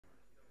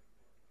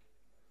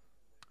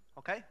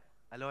Okay.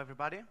 Hello,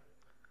 everybody.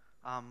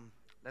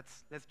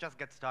 Let's just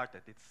get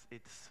started.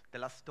 It's the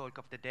last talk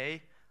of the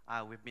day.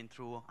 We've been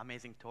through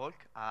amazing talk.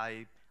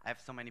 I have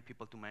so many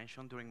people to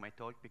mention during my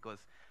talk because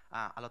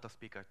a lot of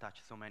speakers touch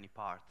so many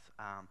parts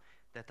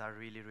that are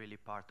really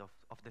part of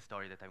the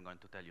story that I'm going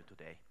to tell you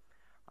today.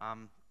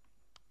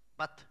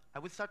 But I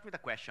will start with a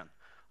question.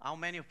 How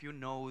many of you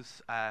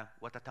knows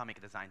what atomic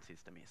design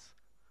system is?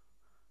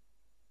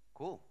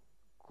 Cool.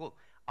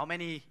 How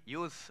many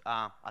use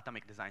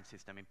atomic design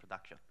system in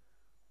production?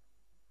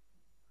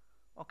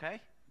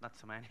 Okay, not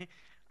so many.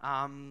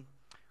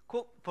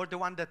 Cool. For the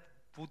one that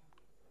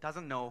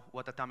doesn't know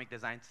what atomic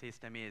design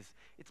system is,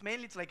 it's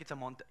mainly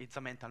it's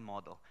a mental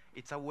model.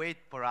 It's a way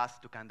for us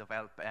to kind of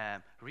help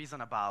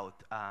reason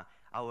about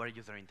our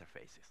user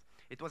interfaces.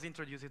 It was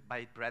introduced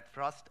by Brad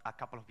Frost a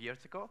couple of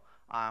years ago.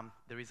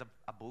 There is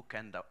a book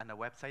and a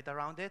website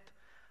around it.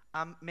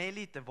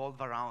 Mainly it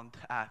evolved around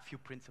a few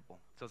principles.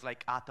 So it's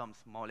like atoms,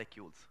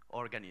 molecules,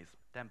 organisms,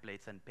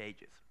 templates, and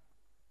pages.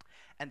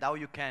 And how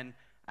you can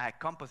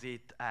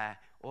composite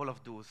all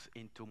of those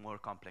into more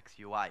complex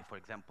UI. For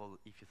example,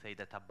 if you say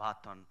that a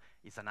button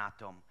is an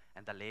atom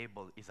and a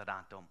label is an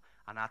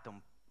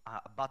atom,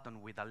 a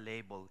button with a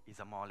label is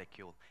a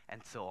molecule,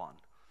 and so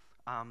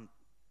on.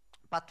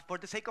 But for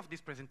the sake of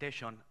this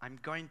presentation, I'm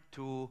going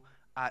to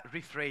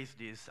rephrase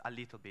this a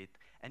little bit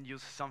and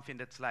use something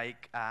that's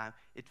like,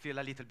 it feels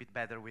a little bit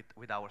better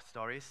with our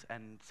stories.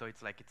 And so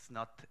it's like it's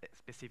not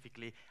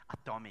specifically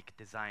atomic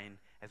design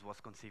as was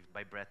conceived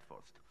by Brad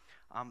Frost.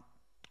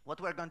 What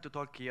we're going to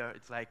talk here,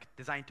 it's like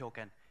design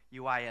token,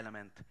 UI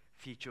element,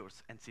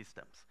 features, and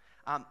systems.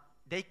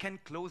 They can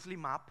closely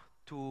map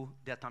to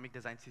the atomic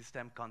design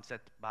system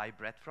concept by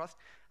Brad Frost.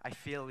 I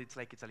feel it's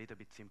like it's a little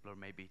bit simpler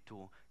maybe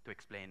to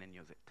explain and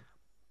use it.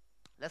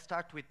 Let's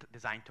start with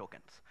design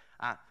tokens.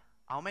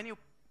 How many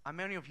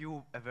of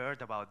you have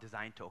heard about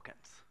design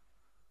tokens?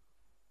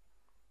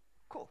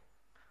 Cool.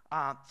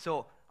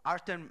 So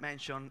Artem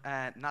mentioned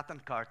Nathan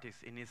Curtis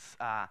in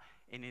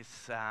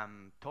his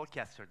talk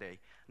yesterday.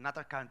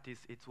 Nathan Curtis,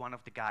 it's one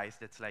of the guys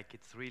that's like,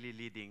 it's really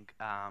leading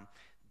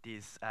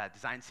this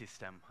design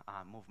system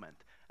movement.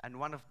 And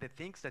one of the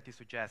things that he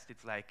suggests,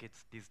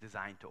 it's these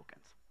design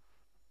tokens.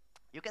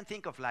 You can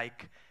think of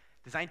like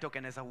design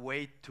token as a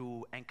way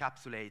to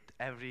encapsulate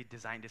every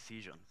design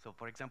decision. So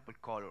for example,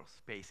 color,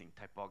 spacing,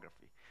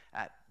 typography.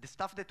 The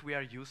stuff that we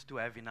are used to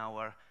have in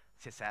our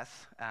CSS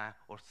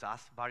or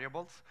SAS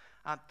variables,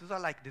 those are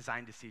like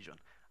design decision.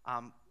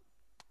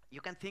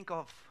 You can think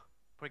of,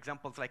 for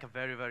example, like a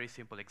very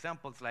simple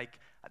examples like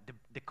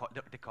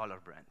the color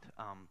brand.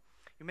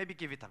 You maybe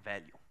give it a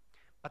value.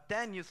 But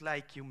then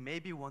you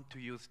maybe want to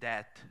use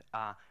that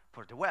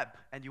for the web,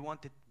 and you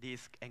want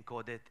this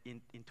encoded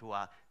into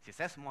a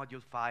CSS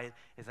module file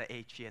as a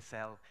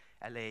HTML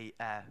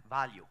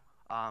value.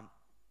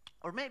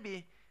 Or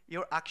maybe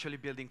you're actually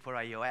building for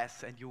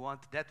iOS, and you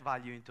want that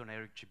value into an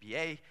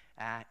RGBA,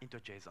 into a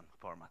JSON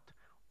format.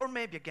 Or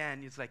maybe,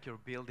 again, it's like you're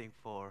building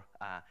for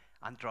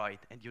Android,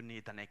 and you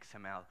need an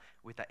XML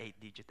with an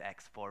 8-digit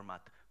X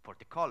format for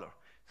the color.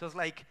 So it's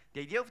like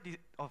the idea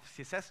of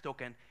CSS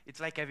token,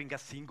 it's like having a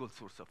single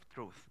source of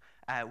truth,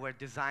 where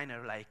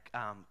designer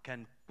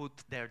can put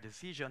their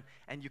decision,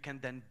 and you can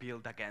then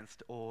build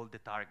against all the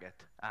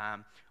target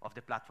of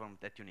the platform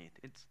that you need.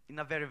 It's in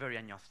a very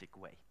agnostic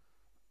way.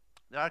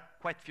 There are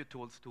quite a few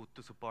tools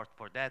to support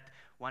for that.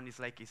 One is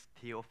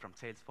Theo from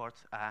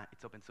Salesforce.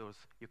 It's open source.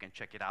 You can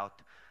check it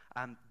out.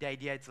 The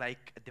idea is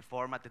like the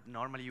format that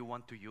normally you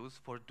want to use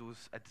for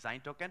those design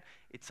token.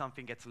 It's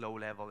something that's low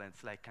level, and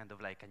it's like kind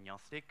of like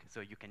agnostic.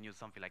 So you can use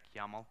something like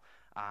YAML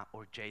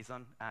or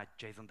JSON.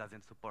 JSON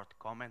doesn't support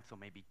comments, so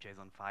maybe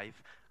JSON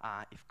 5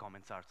 if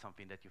comments are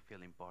something that you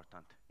feel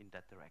important in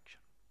that direction.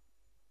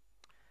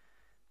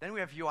 Then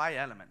we have UI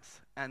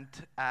elements. And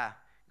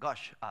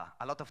gosh,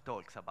 a lot of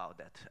talks about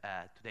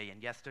that today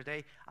and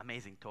yesterday.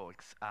 Amazing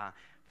talks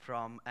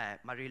from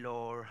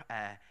Marie-Laure,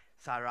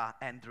 Sarah,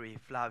 Andre,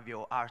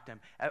 Flavio, Artem.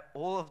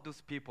 All of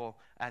those people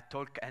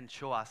talk and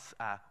show us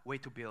a way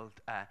to build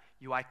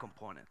UI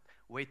component,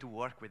 way to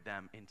work with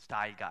them in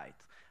style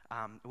guides,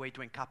 way to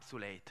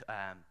encapsulate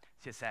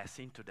CSS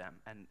into them,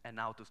 and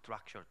how to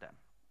structure them.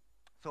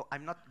 So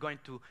I'm not going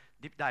to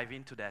deep dive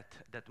into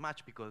that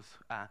much because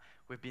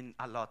we've been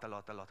a lot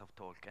of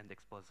talk and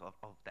expose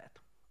of that.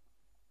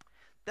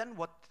 Then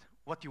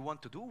what you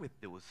want to do with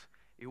those,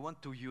 you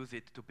want to use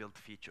it to build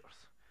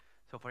features.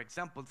 So for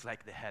example, it's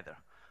like the header.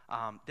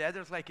 The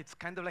header's it's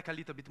kind of like a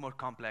little bit more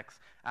complex.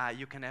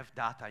 You can have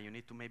data, you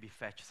need to maybe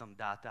fetch some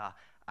data.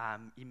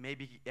 It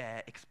maybe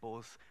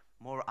expose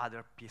more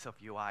other piece of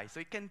UI.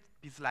 So it can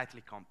be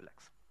slightly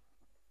complex.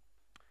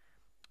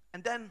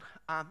 And then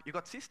you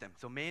got systems.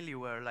 So mainly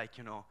where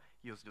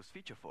use those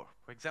feature for.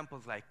 For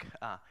example, like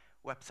a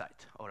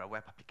website or a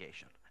web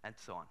application and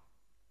so on.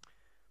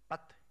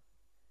 But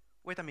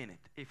wait a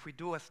minute, if we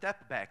do a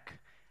step back,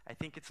 I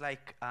think it's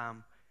like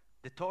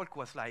the talk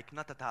was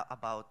not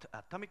about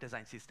atomic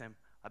design system.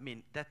 I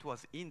mean, that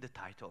was in the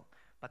title,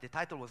 but the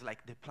title was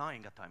like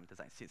deploying atomic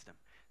design system.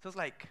 So it's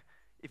like,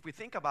 if we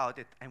think about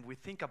it and we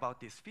think about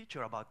this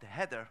feature about the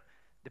header,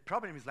 The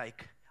problem is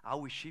like how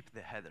we ship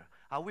the header,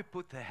 how we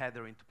put the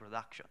header into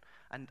production,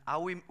 and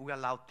how we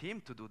allow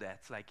team to do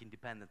that like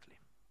independently.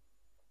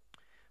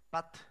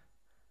 But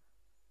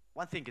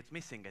one thing it's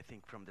missing, I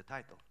think, from the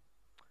title.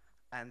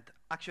 And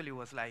actually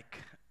was like,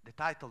 the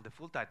title, the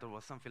full title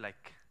was something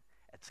like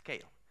at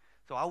scale.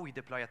 So how we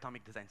deploy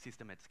atomic design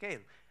system at scale,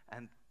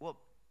 and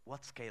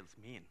what scales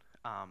mean?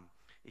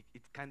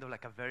 It's kind of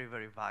like a very,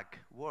 very vague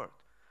word.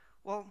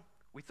 Well,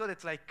 we thought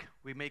it's like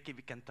we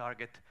can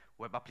target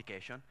web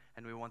application,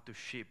 and we want to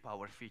ship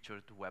our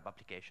feature to web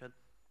application.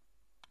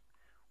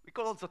 We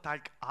could also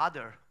target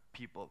other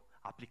people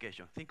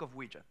application. Think of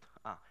widget.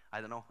 I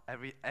don't know,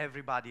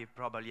 everybody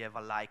probably have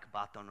a like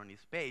button on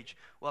his page.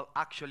 Well,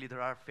 actually,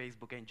 there are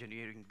Facebook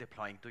engineering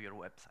deploying to your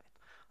website.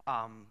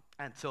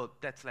 And so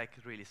that's like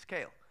really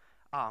scale.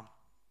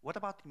 What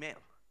about email?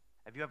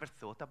 Have you ever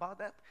thought about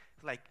that?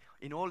 It's like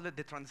in all the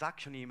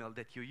transaction email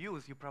that you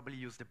use, you probably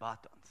use the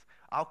buttons.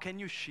 How can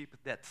you ship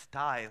that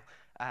style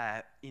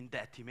in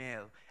that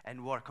email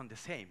and work on the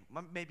same?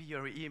 Maybe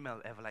your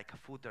email have like a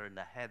footer and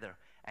a header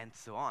and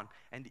so on,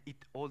 and it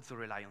also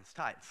rely on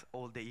styles.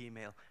 All the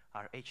email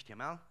are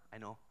HTML. I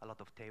know a lot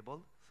of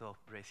table, so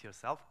brace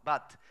yourself,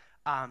 but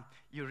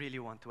you really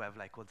want to have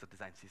like also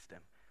design system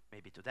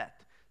maybe to that.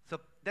 So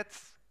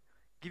that's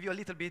give you a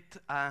little bit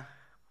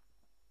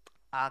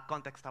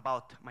context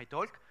about my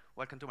talk.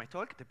 Welcome to my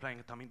talk,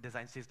 Deploying Atomic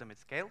Design System at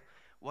Scale.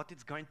 What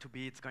it's going to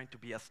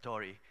be a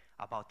story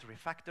about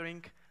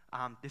refactoring,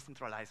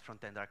 decentralized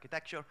front-end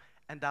architecture,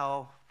 and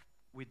how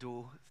we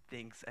do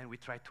things and we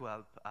try to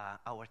help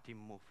our team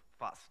move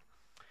fast.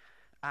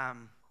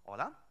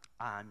 Hola,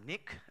 I'm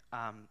Nick.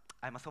 I'm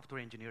a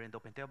software engineer in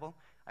OpenTable.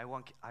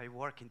 I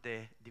work in the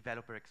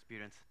developer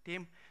experience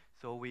team,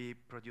 so we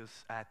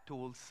produce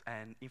tools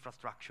and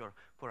infrastructure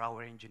for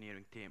our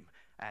engineering team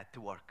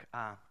to work.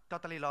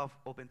 Totally love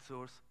open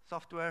source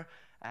software,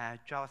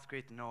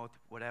 JavaScript, Node,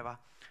 whatever,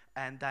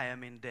 and I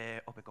am in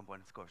the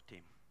OpenComponents core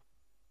team.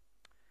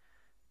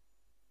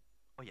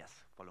 Oh yes,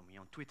 follow me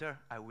on Twitter.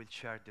 I will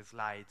share the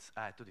slides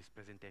to this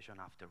presentation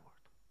afterward.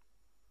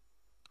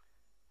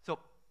 So,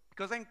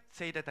 because I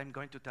say that I'm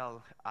going to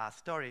tell a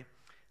story,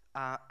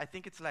 I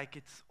think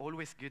it's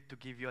always good to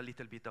give you a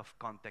little bit of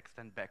context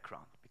and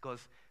background,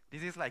 because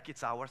this is like,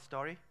 it's our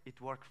story.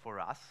 It worked for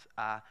us.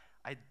 I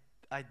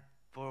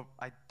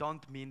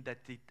don't mean that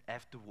it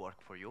have to work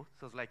for you.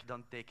 So it's like,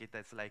 don't take it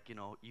as like,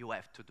 you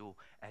have to do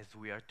as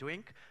we are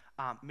doing.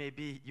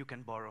 Maybe you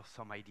can borrow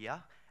some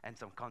idea and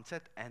some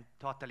concept, and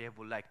totally I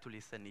would like to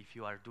listen if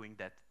you are doing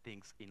that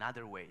things in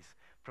other ways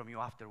from you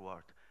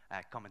afterward.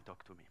 Come and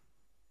talk to me.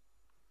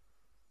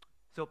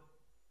 So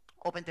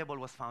OpenTable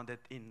was founded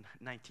in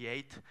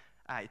 '98.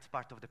 It's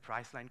part of the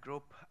Priceline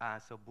group,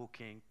 so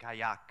Booking,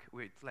 Kayak.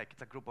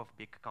 It's a group of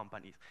big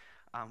companies.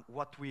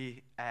 What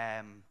we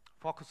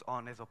focus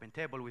on as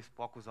OpenTable, we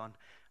focus on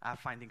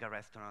finding a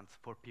restaurant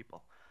for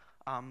people.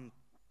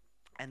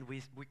 And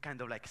we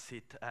kind of like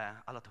sit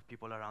a lot of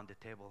people around the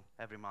table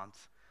every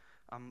month.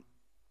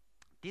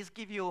 This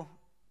give you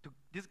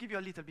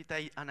a little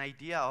bit an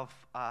idea of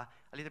a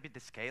little bit the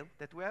scale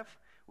that we have.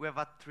 We have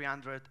a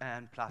 300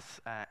 and plus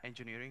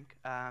engineering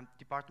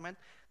department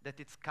that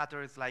it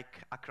scatters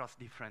like across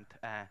different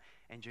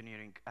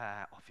engineering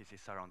offices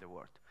around the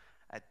world.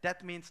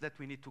 That means that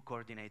we need to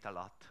coordinate a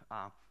lot.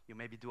 You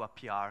maybe do a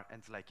PR, and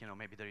it's like,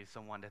 maybe there is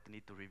someone that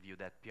need to review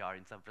that PR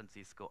in San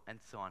Francisco, and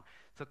so on.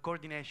 So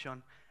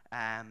coordination,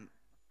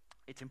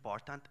 it's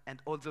important. And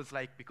also it's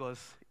like,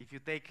 because if you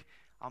take,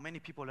 how many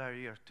people are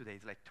here today?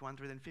 It's like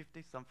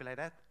 250, something like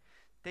that.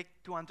 Take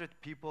 200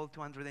 people,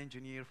 200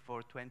 engineers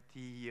for 20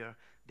 years.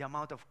 The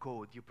amount of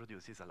code you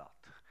produce is a lot.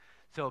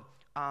 So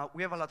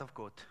we have a lot of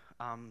code.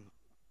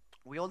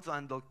 We also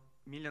handle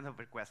millions of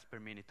requests per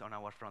minute on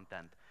our front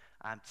end.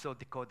 So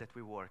the code that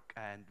we work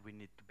and we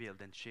need to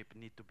build and ship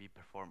need to be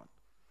performant.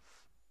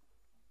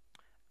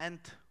 And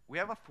we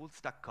have a full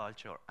stack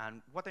culture.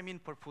 And what I mean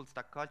for full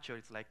stack culture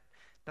is like,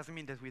 doesn't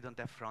mean that we don't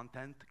have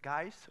front-end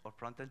guys or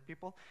front-end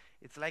people.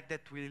 It's like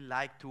that we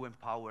like to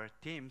empower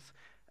teams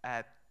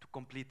to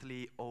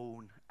completely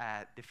own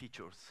the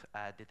features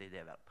that they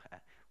develop.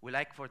 We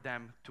like for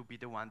them to be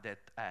the one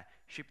that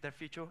ship their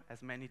feature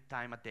as many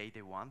times a day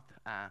they want.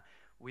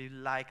 We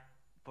like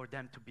for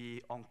them to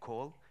be on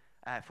call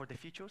for the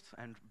features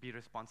and be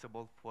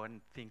responsible for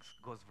when things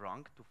goes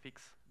wrong to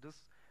fix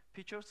those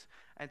features.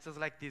 And so it's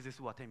like, this is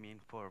what I mean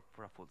for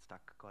a full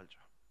stack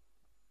culture.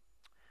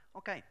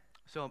 Okay,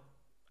 so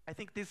I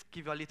think this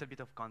gives you a little bit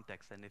of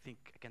context, and I think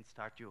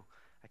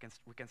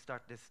we can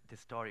start the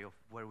story of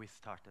where we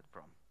started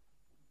from.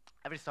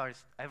 Every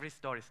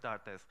story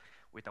starts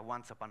with a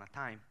once upon a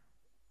time,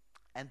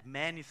 and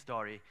many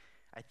story.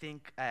 I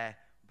think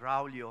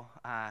Braulio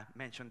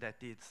mentioned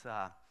that it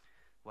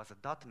was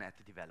a .NET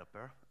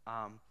developer.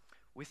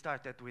 We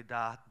started with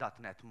a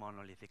 .NET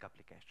monolithic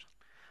application.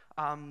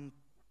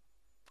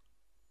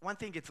 One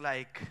thing it's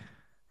like,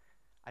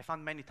 I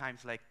found many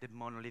times like the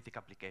monolithic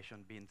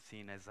application being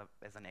seen as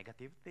a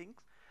negative thing.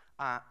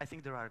 I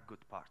think there are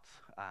good parts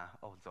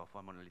also of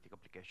a monolithic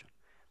application.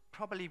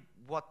 Probably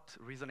what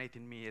resonated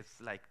in me is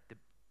like the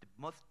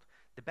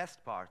The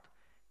best part,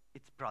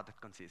 it's product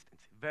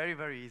consistency. Very,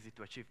 very easy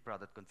to achieve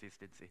product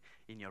consistency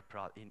in your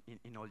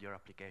in all your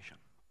application.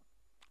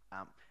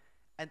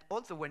 And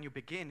also when you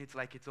begin,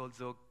 it's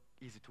also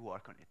easy to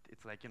work on it.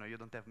 It's like, you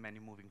don't have many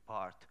moving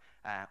parts.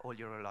 All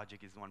your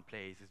logic is one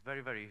place. It's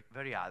very, very,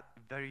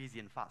 very easy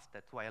and fast.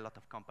 That's why a lot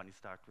of companies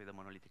start with a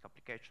monolithic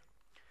application.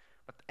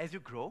 But as you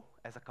grow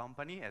as a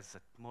company, as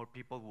more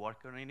people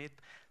work on it,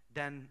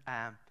 then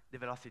the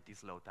velocity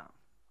slows down.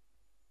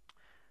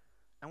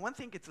 And one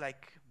thing, it's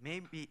like,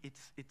 maybe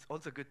it's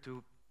also good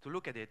to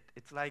look at it.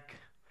 It's like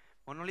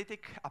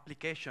monolithic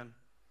application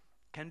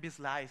can be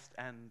sliced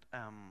and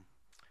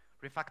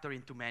refactored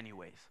into many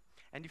ways.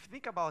 And if you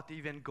think about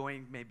even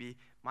going maybe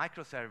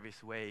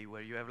microservice way,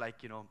 where you have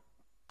like,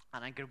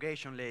 an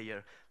aggregation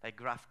layer, like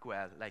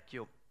GraphQL,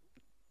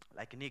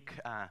 like Nick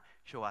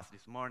showed us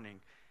this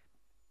morning,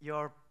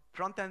 your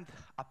front-end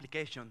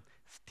application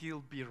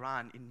still be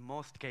run in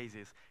most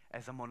cases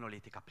as a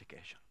monolithic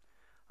application.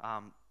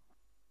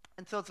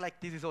 And so it's like,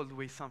 this is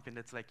always something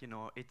that's like,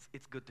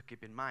 it's good to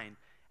keep in mind.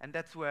 And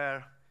that's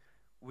where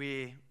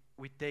we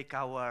take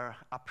our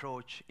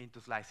approach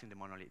into slicing the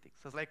monolithic.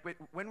 So it's like,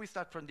 when we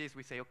start from this,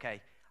 we say,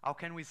 okay, how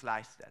can we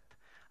slice that?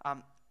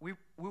 We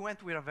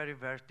went with a very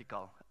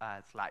vertical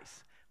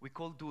slice. We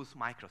call those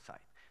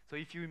microsites. So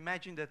if you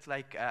imagine that's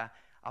like a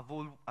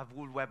full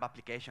web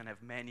application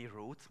have many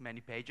routes, many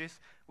pages,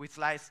 we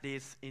slice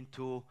this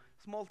into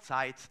small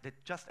sites that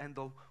just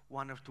handle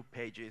 1 or 2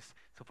 pages.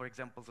 So for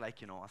example,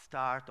 like, a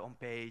start, on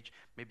page,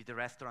 maybe the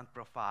restaurant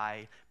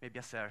profile, maybe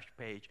a search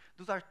page.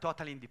 Those are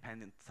totally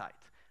independent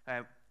sites.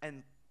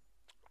 And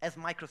as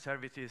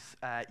microservices,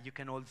 you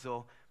can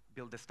also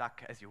build the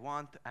stack as you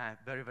want,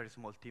 very, very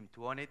small team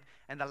to own it,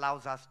 and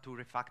allows us to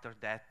refactor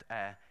that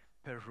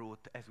per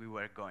route as we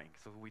were going.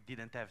 So we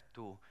didn't have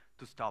to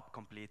stop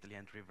completely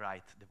and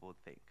rewrite the whole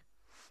thing.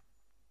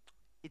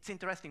 It's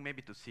interesting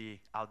maybe to see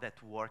how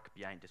that works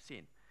behind the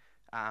scene.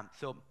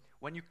 So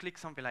when you click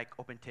something like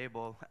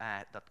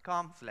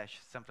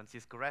OpenTable.com/San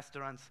Francisco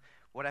restaurants,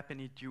 what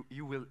happens is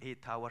you will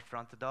hit our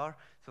front door.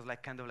 So it's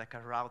like kind of like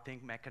a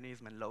routing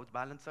mechanism and load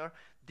balancer.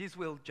 This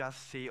will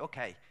just see,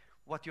 okay,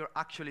 what you're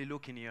actually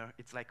looking here,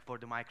 it's like for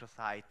the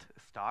microsite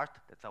start,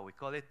 that's how we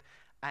call it,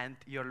 and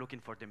you're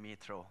looking for the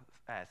metro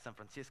San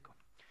Francisco.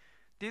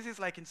 This is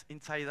like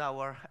inside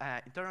our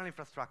internal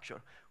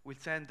infrastructure.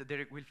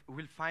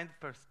 We'll find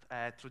first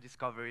through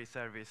discovery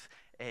service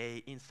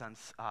a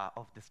instance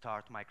of the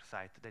start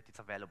microsite that is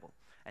available,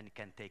 and it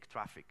can take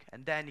traffic,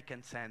 and then it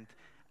can send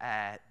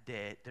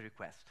the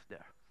request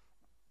there.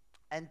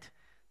 And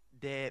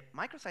the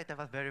microsite have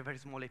a very, very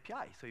small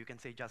API, so you can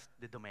say just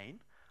the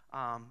domain,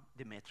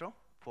 the metro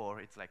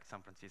for it's like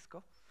San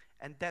Francisco,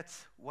 and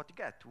that's what you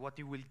get. What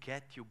it will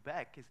get you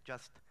back is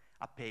just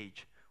a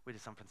page with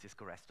the San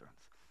Francisco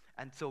restaurants.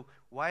 And so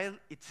while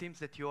it seems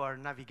that you are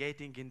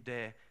navigating in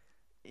the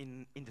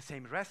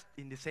same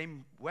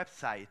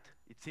website,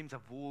 it seems a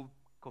full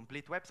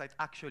complete website.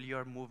 Actually,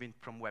 you're moving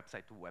from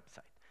website to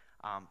website.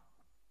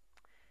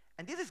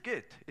 And this is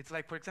good. It's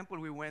like, for example,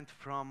 we went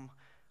from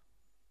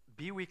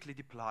bi-weekly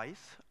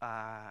deploys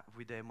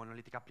with a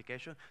monolithic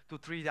application to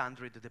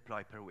 300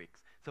 deploy per week.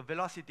 So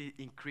velocity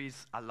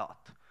increased a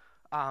lot.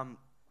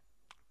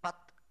 But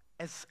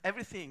as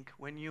everything,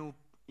 when you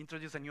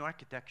introduce a new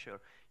architecture,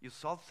 you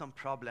solve some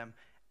problem,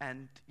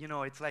 and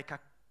it's like a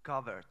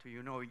cupboard.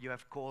 You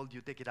have cold,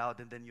 you take it out,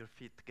 and then your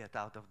feet get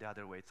out of the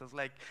other way. So it's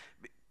like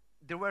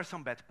there were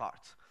some bad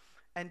parts.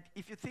 And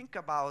if you think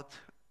about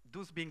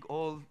those being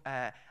all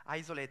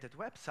isolated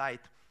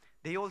website,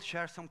 they all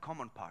share some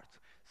common parts.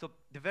 So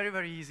they're very,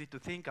 very easy to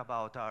think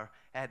about our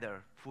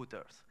header,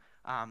 footers,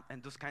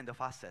 and those kind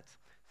of assets.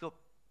 So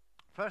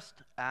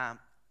first,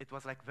 it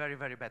was like very,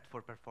 very bad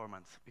for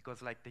performance,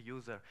 because like the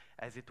user,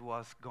 as it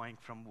was going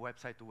from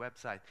website to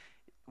website,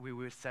 we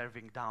were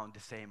serving down the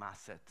same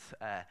assets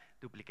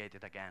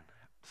duplicated again.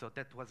 So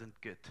that wasn't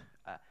good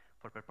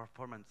for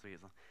performance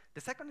reasons.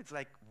 The second is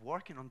like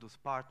working on those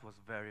parts was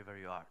very,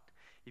 very hard.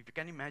 If you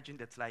can imagine,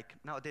 that's like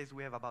nowadays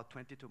we have about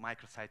 22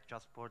 microsites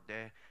just for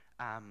the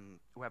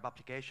web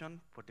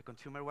application, for the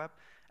consumer web.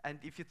 And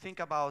if you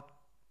think about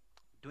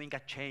doing a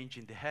change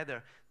in the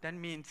header, that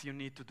means you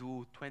need to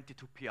do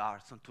 22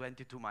 PRs on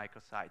 22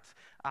 microsites.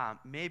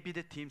 Maybe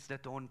the teams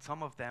that own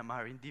some of them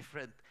are in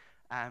different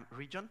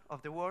region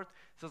of the world.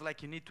 So it's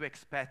like you need to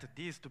expect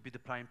this to be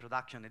deployed in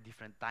production at a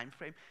different time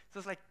frame. So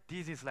it's like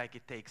this is like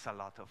it takes a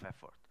lot of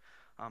effort.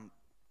 And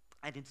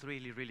it's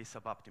really, really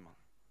suboptimal.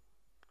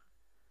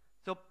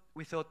 So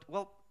we thought,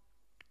 well,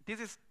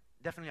 this is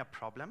definitely a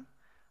problem.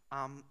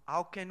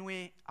 How can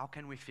we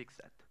fix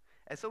that?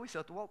 And so we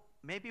thought, well,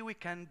 maybe we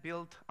can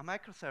build a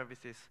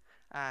microservices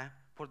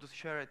for those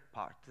shared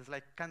parts. It's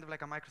like kind of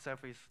like a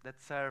microservice that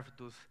serves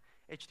those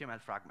HTML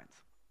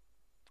fragments.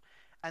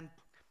 And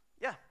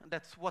yeah,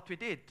 that's what we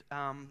did.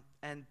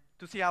 And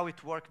to see how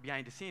it worked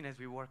behind the scene, as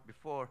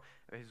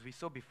we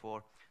saw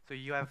before. So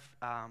you have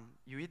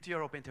you hit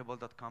your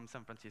OpenTable.com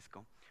San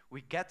Francisco.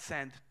 We get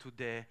sent to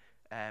the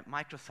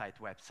microsite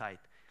website.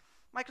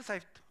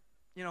 Microsite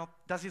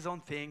does its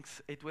own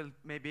things. It will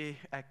maybe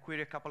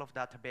query a couple of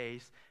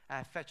database,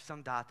 fetch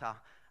some data,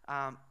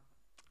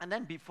 and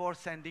then before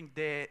sending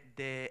the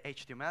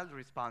HTML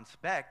response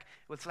back,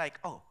 it was like,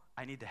 oh,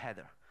 I need the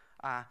header.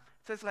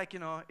 So it's like,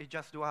 it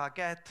just do a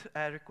get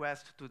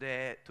request to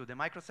the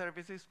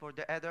microservices for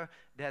the header.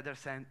 The header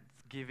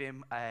give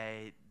him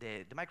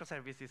the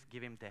microservices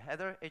give him the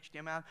header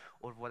HTML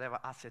or whatever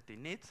asset it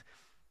needs,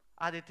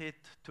 added it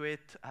to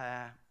it,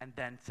 and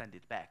then send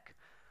it back.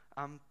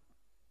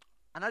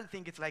 Another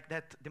thing is like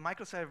that the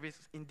microservice,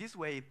 in this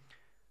way,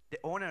 the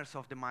owners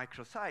of the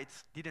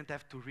microsites didn't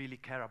have to really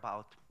care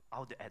about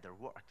how the header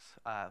works.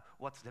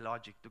 What's the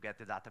logic to get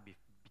the data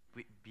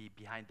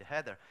behind the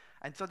header?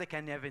 And so they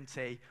can even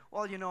say,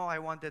 well, I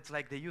wanted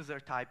like the user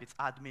type, it's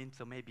admin,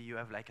 so maybe you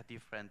have like a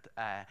different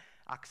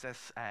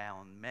access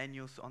on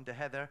menus on the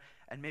header,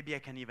 and maybe I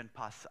can even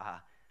pass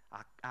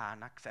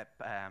an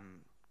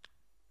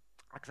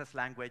access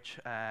language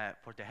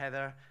for the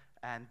header,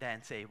 and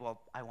then say,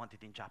 well, I want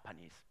it in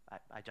Japanese.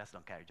 I just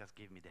don't care. Just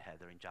give me the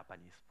header in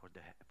Japanese for the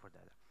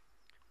header.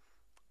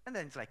 And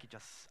then it's like you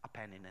just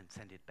append it and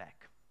send it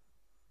back.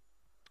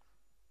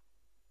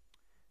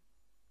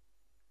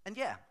 And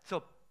yeah,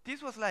 so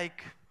this was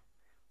like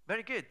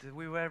very good.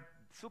 We were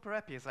super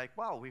happy. It's like,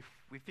 wow, we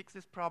fixed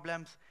these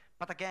problems.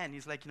 But again,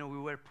 it's like, we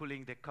were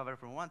pulling the cover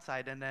from one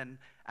side, and then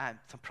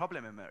some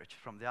problem emerged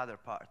from the other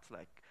parts.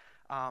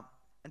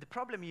 And the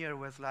problem here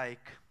was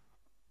like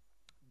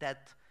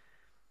that,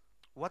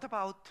 what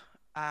about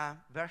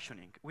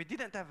versioning? We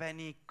didn't have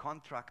any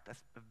contract, a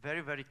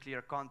very, very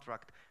clear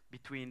contract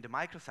between the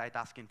microsite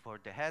asking for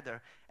the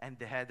header and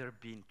the header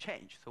being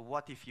changed. So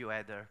what if your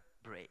header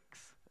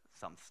breaks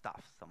some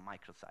stuff, some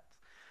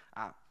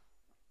microsites?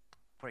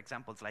 For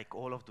example, it's like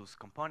all of those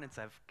components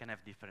can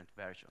have different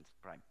versions,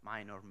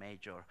 minor,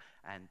 major,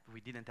 and we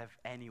didn't have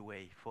any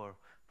way for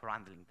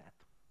handling that.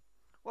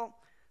 Well,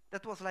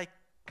 that was like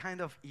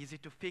kind of easy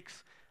to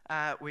fix.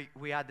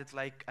 We added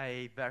like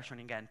a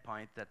versioning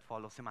endpoint that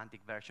follows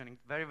semantic versioning,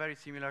 very, very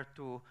similar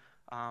to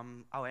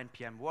how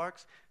NPM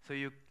works. So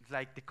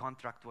the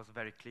contract was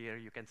very clear.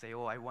 You can say,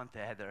 oh, I want the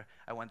header,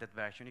 I want that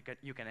version.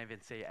 You can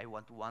even say, I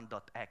want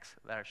 1.x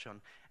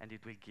version, and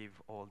it will give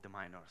all the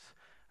minors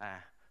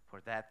for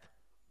that.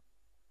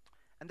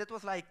 And that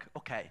was like,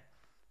 okay.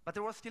 But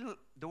there was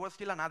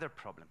still another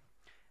problem.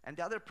 And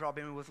the other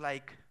problem was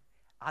like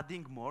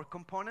adding more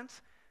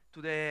components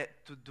to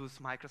those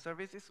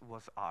microservices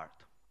was hard.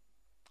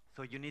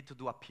 So you need to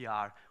do a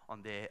PR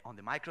on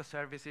the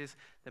microservices.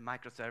 The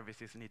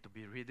microservices need to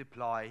be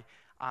redeployed.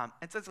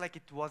 And so it's like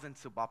it wasn't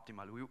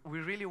suboptimal. We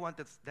really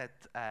wanted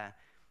that.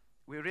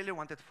 We really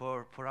wanted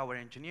for our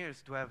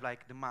engineers to have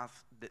like the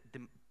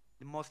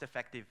most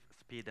effective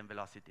speed and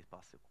velocity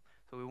possible.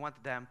 So we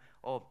wanted them,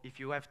 if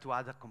you have to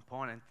add a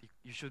component,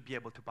 you should be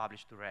able to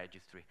publish to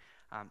registry.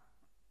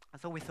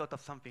 And so we thought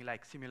of something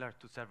like similar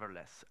to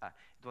serverless.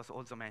 It was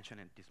also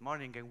mentioned this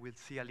morning, and we'll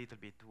see a little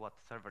bit what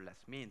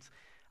serverless means.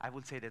 I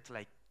would say that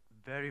like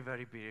very,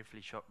 very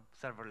briefly,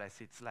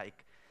 serverless,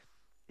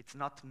 it's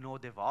not no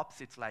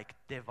DevOps, it's like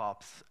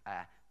DevOps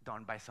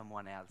done by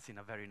someone else in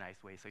a very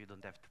nice way, so you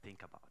don't have to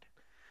think about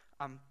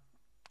it.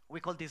 We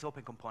call these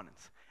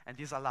OpenComponents, and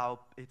these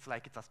it's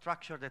a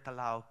structure that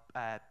allows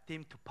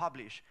team to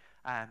publish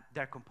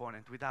their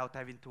component without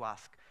having to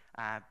ask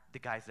the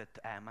guys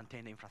that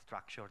maintain the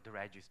infrastructure, the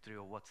registry,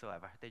 or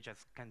whatsoever. They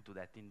just can do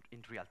that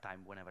in real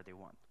time whenever they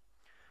want.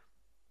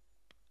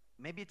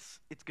 Maybe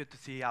it's good to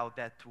see how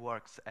that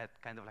works at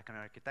kind of like an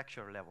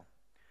architecture level.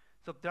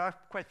 So there are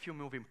quite a few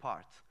moving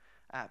parts.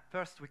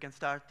 First, we can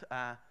start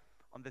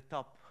on the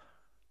top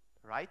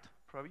right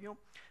preview,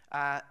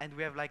 and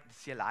we have like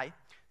the CLI.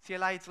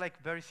 CLI is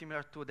like very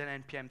similar to the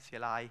NPM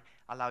CLI,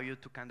 allow you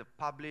to kind of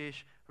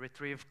publish,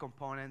 retrieve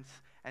components,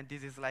 and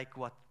this is like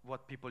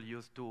what people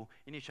use to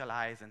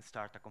initialize and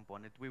start a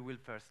component. We will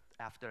first,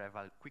 after, have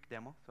a quick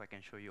demo, so I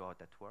can show you how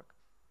that works.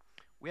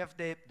 We have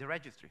the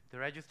registry. The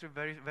registry,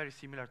 very, very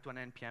similar to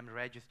an NPM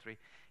registry.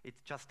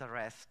 It's just a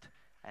REST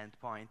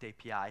endpoint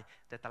API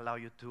that allow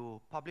you to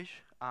publish,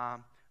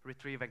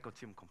 retrieve, and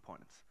consume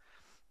components.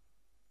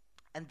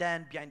 And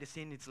then behind the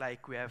scene, it's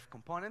like we have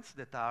components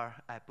that are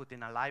put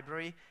in a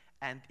library,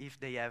 and if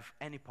they have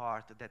any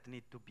part that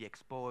need to be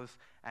exposed,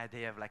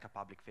 they have like a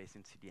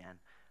public-facing CDN.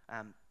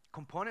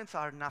 Components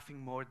are nothing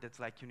more that's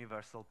like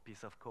universal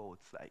piece of code,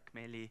 like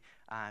mainly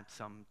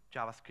some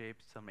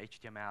JavaScript, some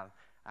HTML,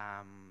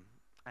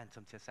 and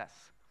some CSS.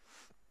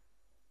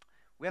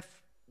 We have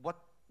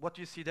what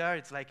you see there.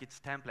 It's like it's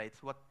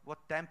templates.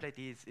 What template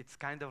is? It's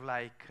kind of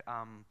like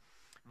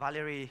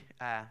Valerie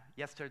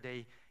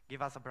yesterday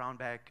gave us a brown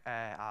bag,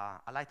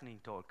 a lightning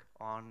talk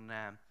on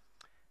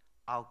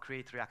how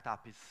create React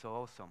app is so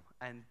awesome.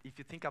 And if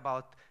you think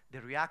about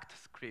the React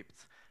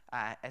scripts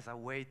as a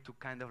way to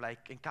kind of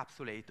like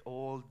encapsulate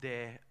all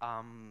the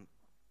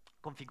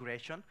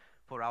configuration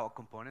for our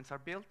components are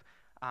built,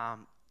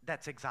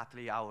 that's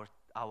exactly our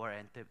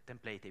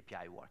template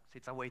API works.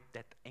 It's a way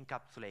that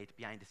encapsulates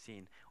behind the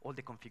scene all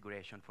the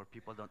configuration for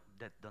people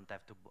that don't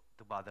have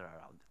to bother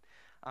around.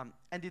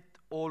 And it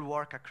all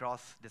work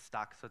across the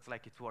stack. So it's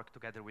like it work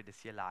together with the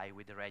CLI,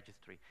 with the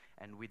registry,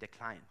 and with the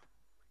client.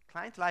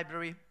 Client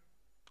library,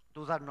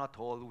 those are not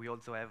all. We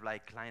also have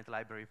like client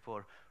library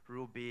for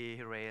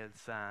Ruby,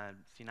 Rails,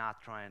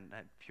 Sinatra, and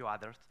a few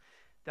others.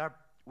 They are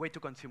way to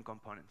consume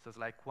components. So it's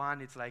like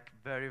one, it's like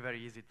very,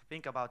 very easy to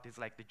think about. It's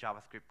like the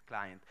JavaScript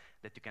client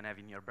that you can have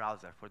in your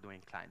browser for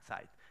doing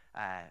client-side,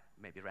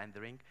 maybe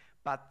rendering.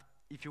 But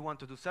if you want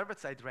to do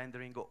server-side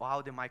rendering or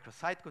how the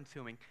microsite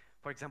consuming,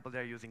 for example,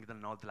 they're using the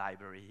Node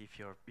library if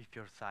your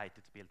site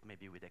is built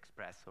maybe with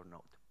Express or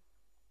Node.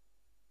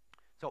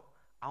 So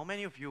how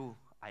many of you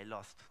I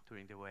lost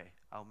during the way?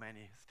 How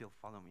many still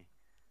follow me?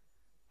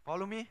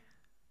 Follow me?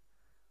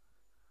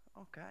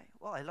 Okay,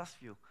 well, I lost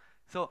you.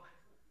 So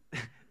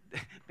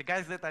the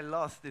guys that I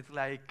lost, it's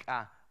like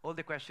all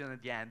the questions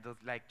at the end was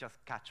like just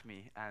catch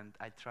me, and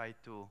I try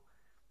to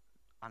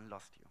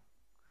unlost you.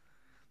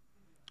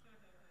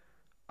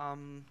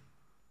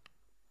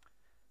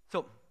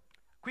 So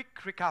quick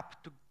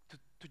recap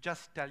to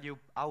just tell you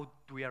how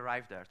do we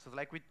arrive there. So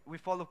like we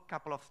follow a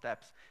couple of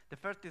steps. The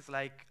first is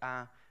like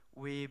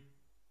we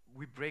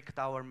break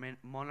our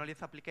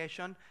monolith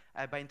application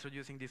by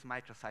introducing this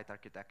microsite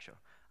architecture.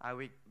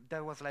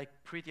 That was like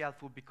pretty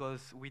helpful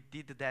because we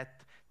did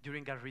that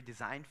during a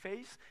redesign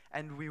phase,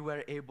 and we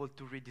were able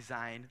to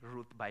redesign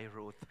root by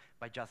root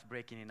by just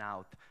breaking it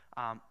out.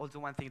 Also,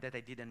 one thing that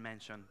I didn't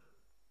mention,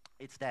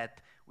 it's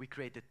that we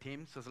created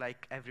teams. So it's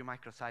like every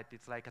microsite,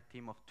 it's like a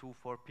team of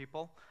 2-4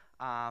 people.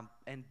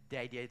 And the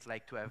idea is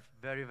like to have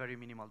very, very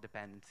minimal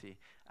dependency,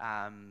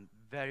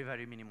 very,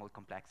 very minimal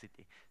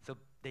complexity. So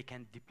they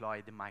can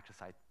deploy the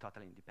microsite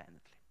totally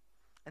independently.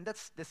 And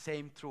that's the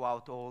same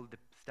throughout all the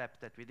steps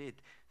that we did.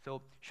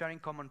 So sharing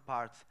common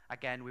parts,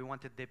 again, we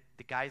wanted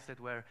the guys that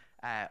were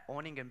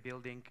owning and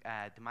building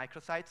the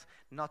microsites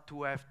not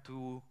to have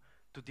to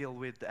deal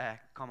with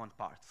common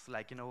parts.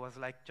 Like, it was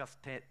like just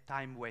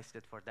time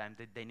wasted for them.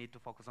 They need to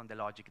focus on the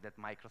logic that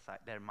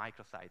their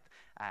microsite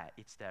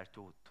it's there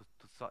to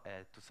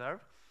serve.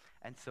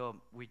 And so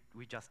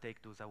we just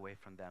take those away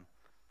from them.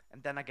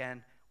 And then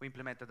again, we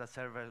implemented a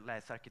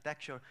serverless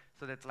architecture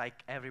so that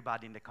like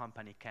everybody in the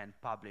company can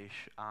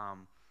publish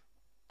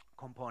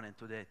component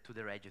to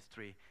the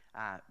registry.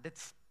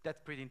 That's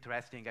pretty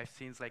interesting. I've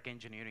seen like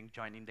engineering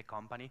joining the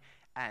company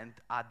and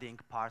adding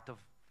part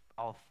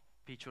of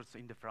features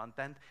in the front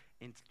end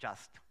in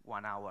just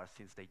 1 hour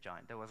since they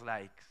joined. That was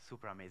like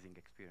super amazing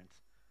experience.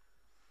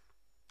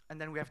 And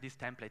then we have this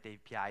template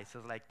API,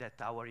 so like that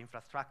our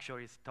infrastructure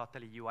is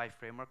totally UI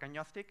framework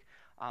agnostic.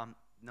 Don't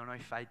know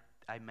if I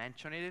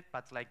mentioned it,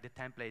 but like the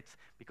templates,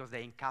 because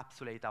they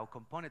encapsulate how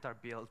components are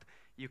built,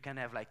 you can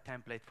have like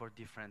template for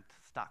different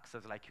stacks. So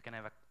it's like you can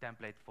have a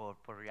template for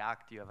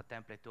React, you have a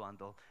template to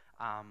handle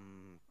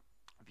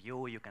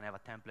Vue, you can have a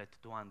template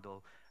to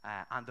handle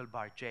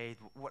handlebar Jade,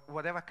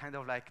 whatever kind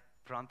of like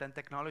front-end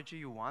technology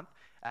you want,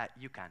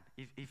 you can.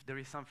 If there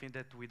is something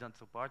that we don't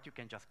support, you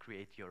can just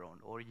create your own.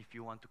 Or if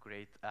you want to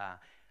create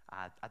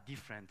a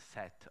different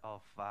set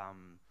of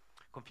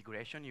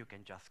configuration, you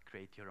can just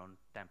create your own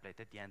template.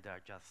 At the end, they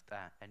are just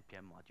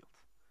NPM modules.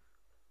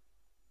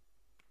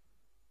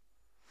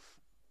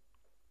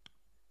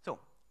 So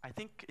I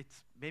think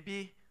it's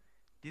maybe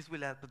this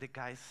will help the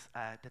guys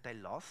that I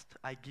lost.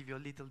 I give you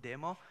a little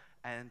demo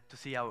and to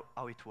see how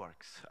it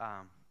works.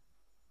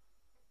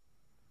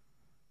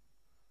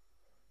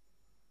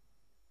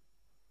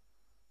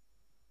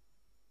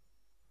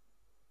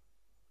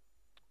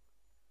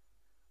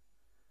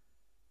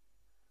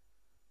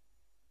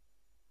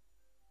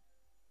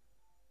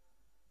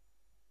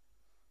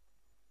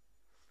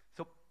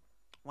 So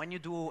when you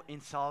do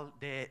install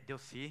the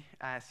OC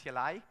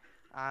CLI,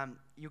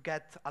 you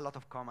get a lot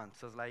of commands.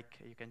 So it's like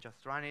you can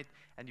just run it,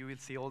 and you will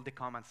see all the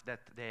commands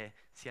that the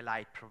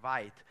CLI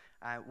provide.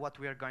 What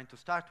we are going to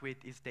start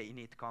with is the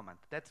init command.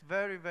 That's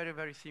very, very,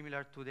 very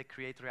similar to the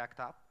create React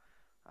app.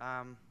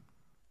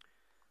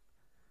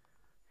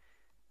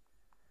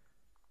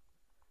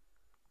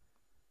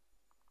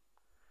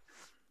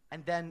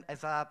 And then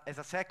as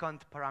a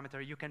second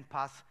parameter, you can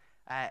pass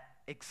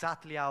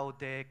exactly how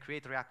the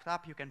create React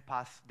app, you can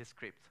pass the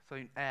script. So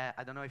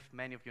I don't know if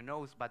many of you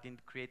knows, but in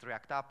create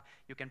React app,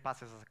 you can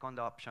pass as a second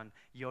option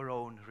your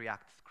own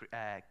React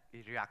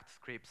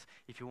scripts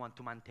if you want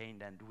to maintain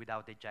them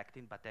without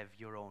ejecting, but have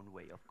your own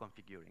way of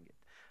configuring it.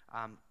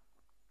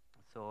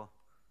 So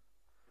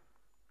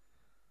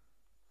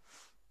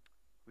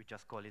we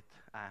just call it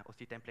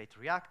OC template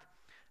React.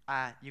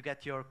 You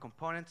get your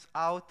components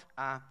out.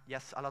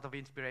 Yes, a lot of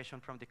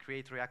inspiration from the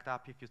Create React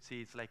app. If you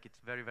see, it's like it's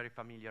very, very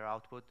familiar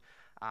output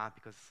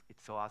because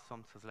it's so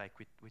awesome. So it's like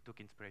we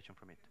took inspiration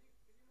from it.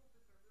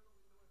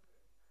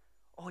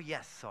 Oh,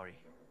 yes, sorry.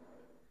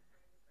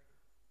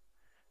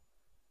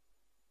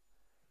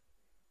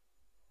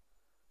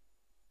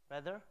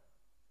 Better?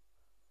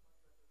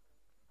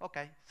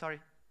 OK, sorry.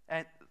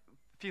 And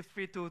feel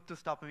free to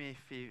stop me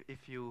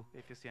if you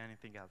see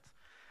anything else.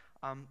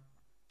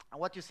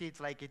 What you see, it's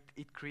like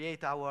it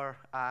creates our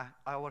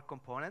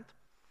component.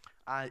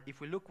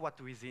 If we look what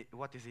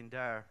is in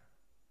there,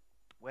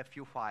 we have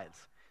few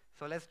files.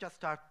 So let's just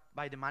start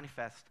by the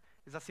manifest.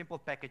 It's a simple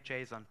package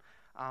JSON.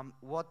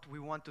 What we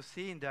want to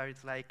see in there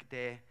is like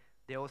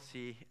the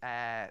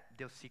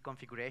OC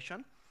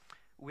configuration.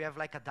 We have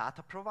like a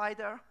data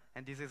provider,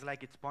 and this is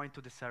like it's point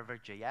to the server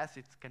JS.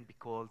 It can be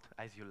called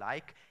as you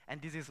like,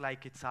 and this is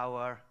like it's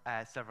our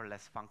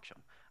serverless function.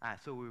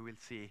 So we will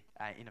see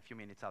in a few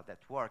minutes how that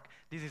works.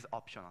 This is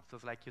optional, so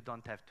it's like you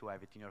don't have to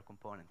have it in your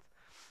components.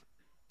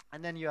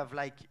 And then you have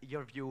like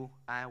your view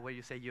where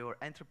you say your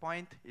entry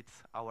point.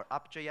 It's our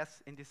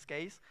app.js in this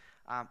case.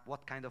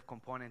 What kind of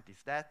component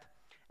is that?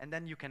 And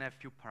then you can have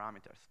few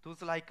parameters.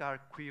 Those like are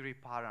query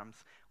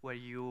params where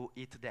you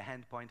hit the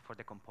endpoint for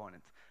the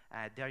components.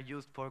 They are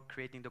used for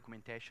creating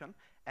documentation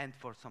and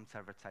for some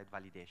server-side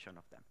validation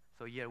of them.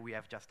 So here we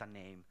have just a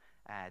name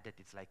that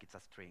it's like it's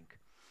a string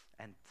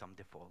and some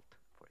default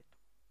for it.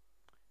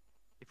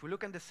 If we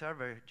look at the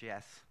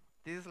server.js,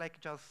 this is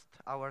like just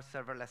our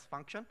serverless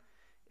function.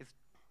 It's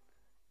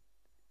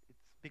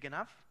big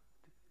enough?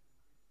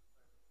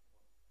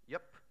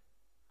 Yep.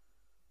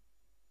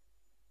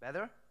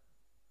 Better?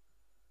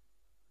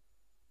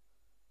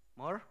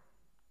 More?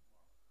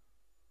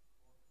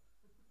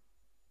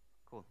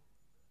 Cool.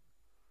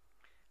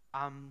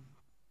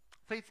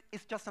 So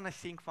it's just an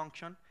async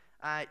function.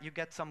 You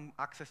get some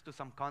access to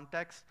some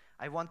context.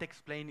 I won't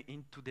explain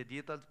into the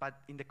details, but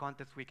in the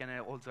context we can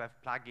also have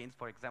plugins.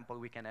 For example,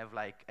 we can have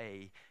like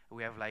an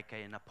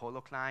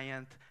Apollo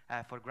client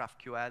for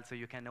GraphQL, so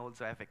you can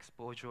also have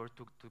exposure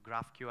to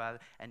GraphQL,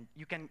 and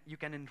you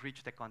can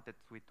enrich the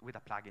context with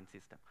a plugin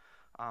system.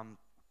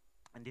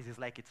 And this is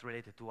like it's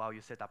related to how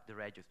you set up the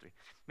registry.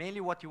 Mainly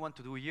what you want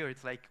to do here,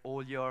 it's like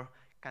all your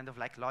kind of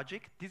like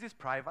logic. This is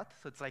private,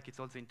 so it's like it's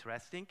also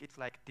interesting. It's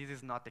like this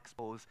is not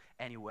exposed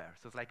anywhere.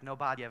 So it's like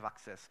nobody have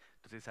access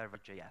to the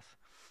server.js.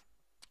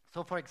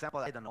 So for example,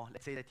 I don't know,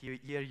 let's say that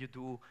here you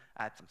do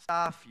some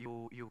stuff,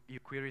 you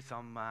query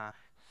some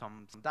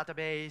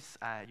database,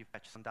 you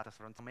fetch some data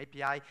from some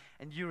API,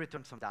 and you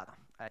return some data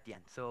at the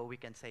end. So we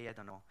can say, I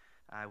don't know,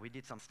 we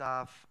did some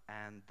stuff,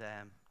 and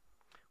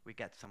we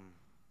get some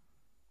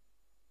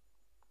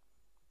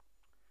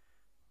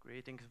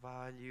greetings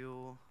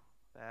value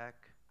back.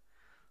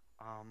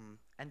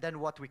 And then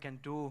what we can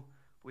do,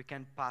 we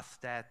can pass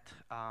that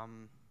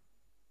to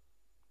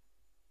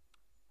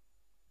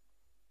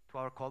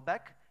our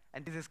callback.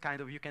 And this is kind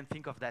of, you can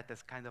think of that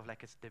as kind of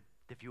like as the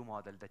view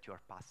model that you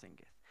are passing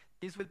it.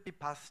 This will be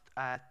passed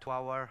to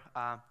our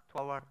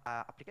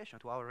application,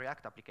 to our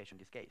React application in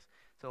this case.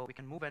 So we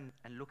can move and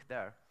look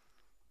there.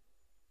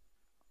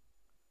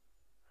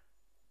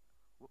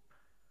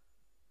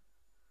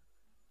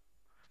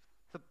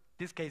 So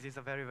this case is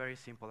a very, very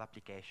simple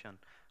application.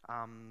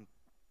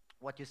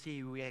 What you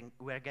see, we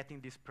are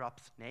getting this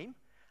props name,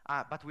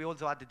 but we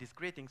also added this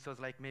greeting, so it's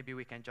like maybe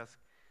we can just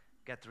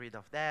get rid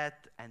of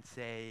that and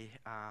say,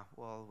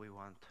 well, we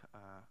want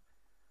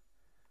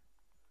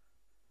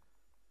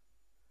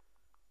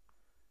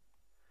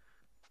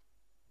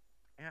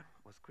yeah,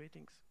 was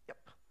greetings. Yep.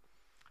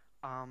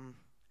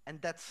 And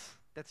that's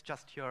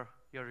just your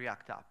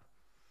React app.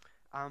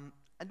 And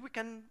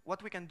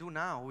what we can do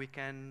now, we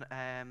can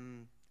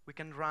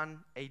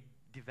run a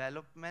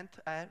development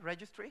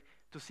registry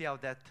to see how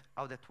that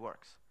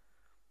works.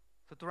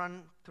 So to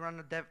run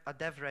a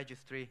dev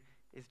registry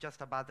is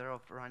just a matter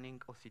of running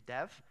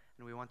ocdev,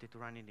 and we want it to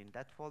run it in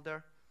that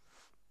folder.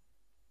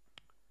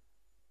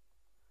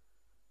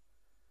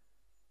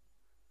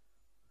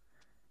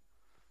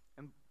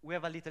 And we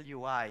have a little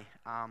UI.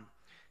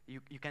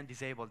 You can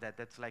disable that.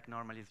 That's like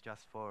normally it's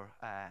just for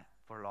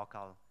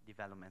local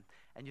development.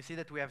 And you see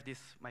that we have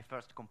my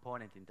first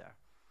component in there.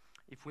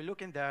 If we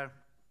look in there,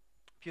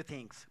 few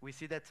things. We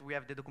see that we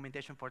have the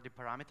documentation for the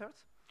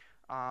parameters,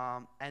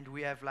 and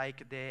we have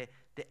like the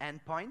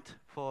endpoint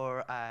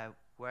for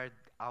where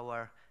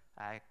our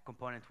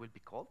component will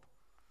be called.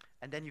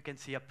 And then you can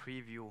see a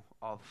preview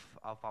of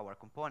our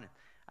component.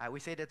 We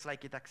say that's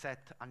like it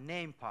accepts a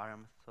name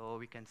param, so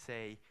we can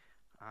say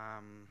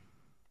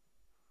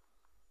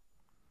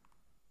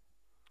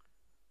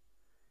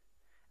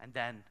and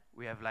then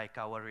we have like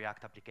our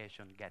React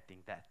application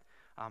getting that.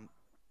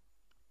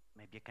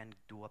 Maybe I can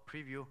do a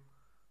preview.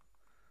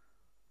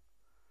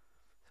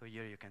 So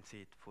here you can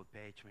see it full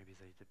page, maybe it's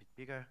a little bit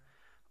bigger.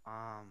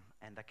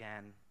 And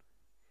again,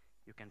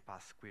 you can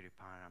pass query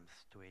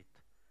params to it.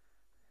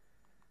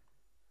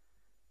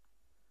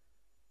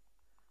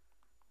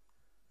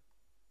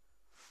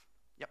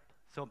 Yep,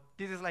 so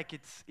this is like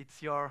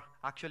it's your,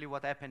 actually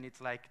what happened,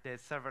 it's like the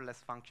serverless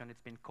function,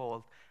 it's been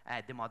called,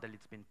 the model,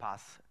 it's been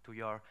passed to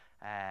your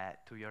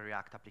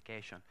React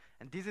application.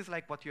 And this is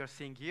like what you're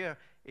seeing here,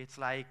 it's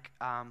like,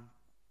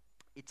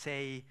 it's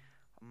a,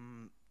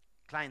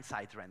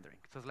 client-side rendering.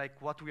 So it's like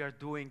what we are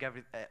doing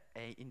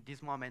in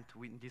this moment,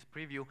 in this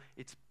preview,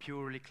 it's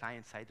purely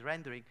client-side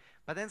rendering.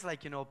 But then it's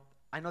like,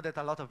 I know that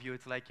a lot of you,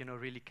 it's like,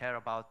 really care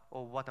about,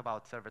 oh, what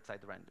about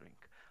server-side rendering?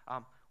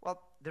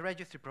 Well, the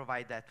registry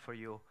provide that for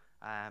you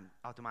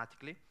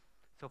automatically.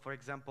 So for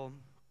example,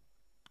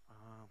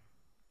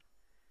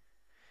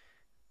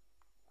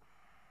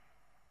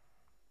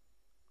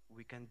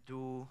 we can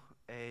do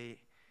a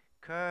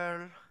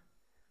curl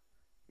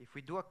if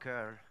we do a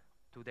curl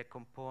to the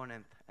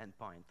component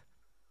endpoint,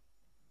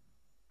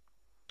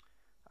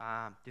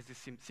 this is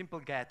simple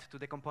get to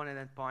the component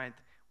endpoint,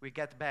 we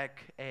get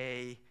back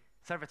a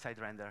server-side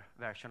render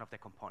version of the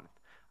component.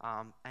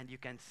 And you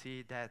can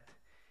see that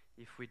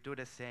if we do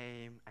the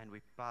same and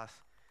we pass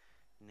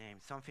name,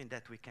 something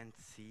that we can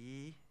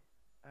see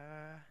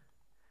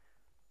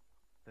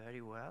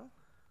very well.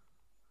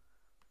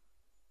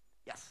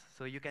 Yes,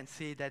 so you can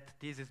see that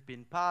this has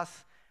been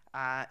passed.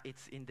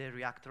 It's in the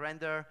React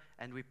render,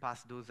 and we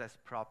pass those as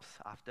props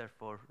after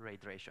for ray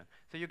duration.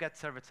 So you get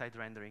server-side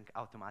rendering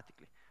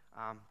automatically.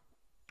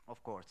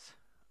 Of course,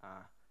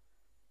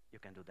 you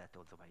can do that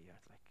also by ear.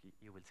 Like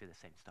you will see the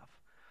same stuff.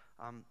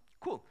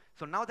 Cool.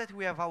 So now that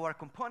we have our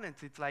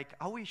components, it's like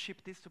how we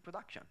ship this to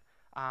production.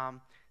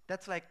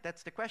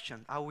 That's the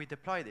question. How we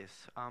deploy this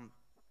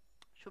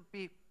should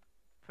be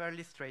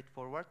fairly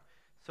straightforward.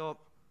 So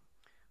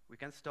we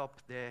can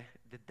stop the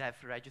dev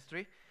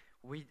registry.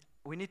 We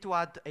need to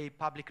add a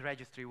public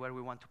registry where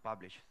we want to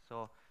publish.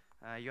 So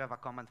you have a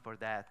command for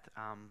that.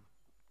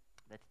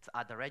 That it's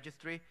add a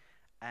registry,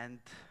 and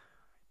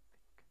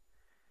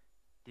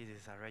this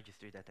is a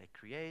registry that I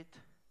create.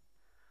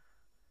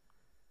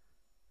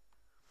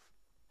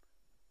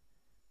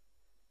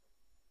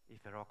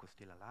 If Heroku's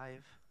still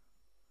alive,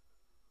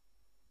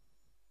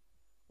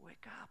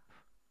 wake up.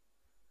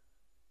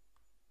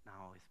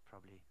 Now he's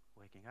probably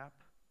waking up.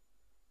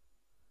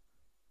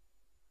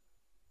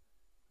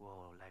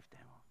 Whoa, live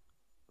demo.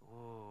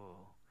 Whoa.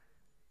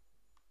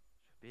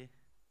 Should be.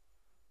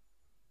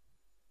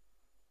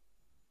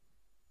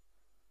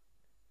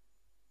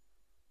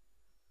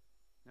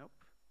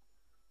 Nope.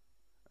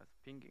 That's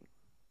pinging.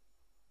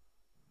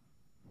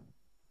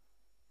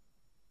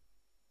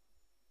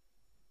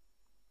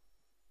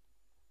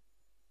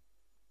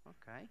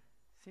 Okay,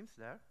 seems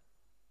there.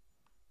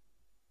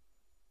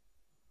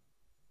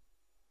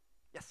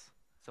 Yes,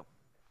 so,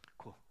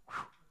 cool.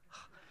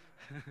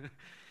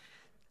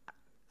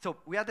 So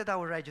we added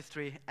our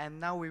registry, and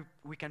now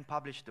we can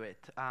publish to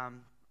it.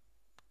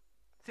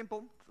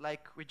 Simple,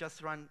 like we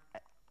just run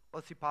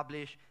OC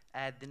publish,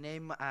 add the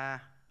name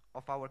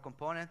of our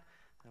component.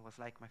 That was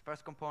like my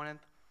first component.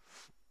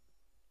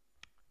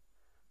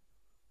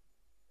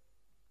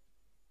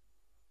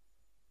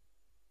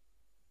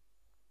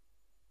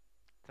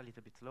 It's a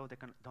little bit slow.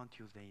 Don't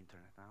use the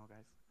internet now,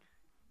 guys.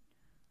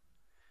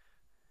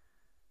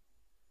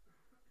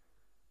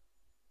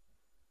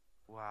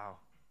 Wow.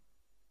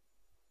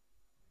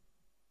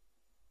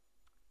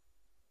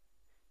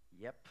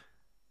 Yep.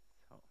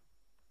 So.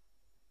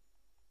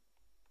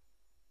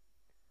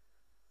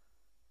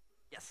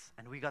 Yes,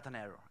 and we got an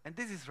error. And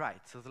this is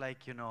right. So it's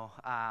like, you know,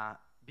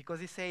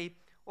 because you say,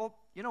 oh,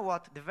 you know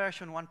what? The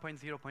version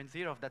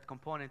 1.0.0 of that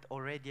component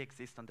already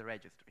exists on the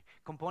registry.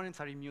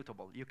 Components are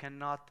immutable. You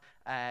cannot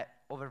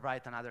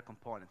overwrite another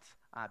component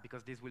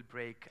because this will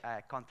break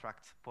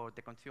contracts for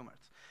the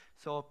consumers.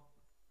 So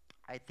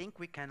I think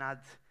we can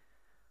add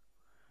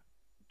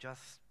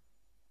just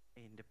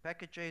in the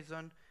package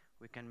JSON,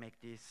 we can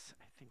make this,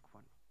 I think,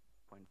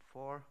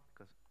 1.4,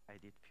 because I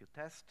did few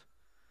tests.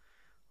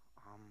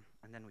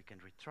 And then we can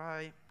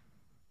retry.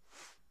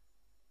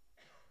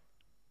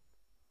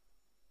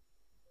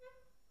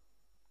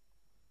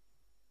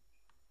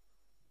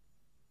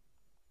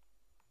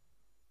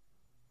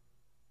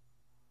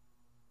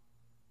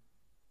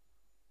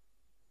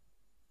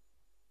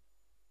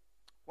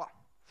 Wow,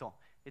 so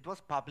it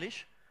was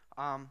published.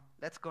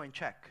 Let's go and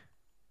check.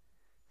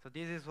 So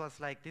this is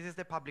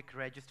the public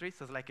registry,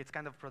 so it's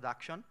kind of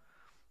production.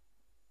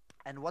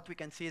 And what we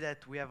can see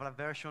that we have a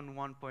version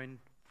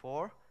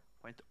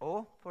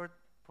 1.4.0 for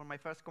my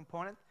first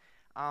component.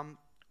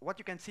 What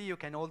you can see, you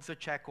can also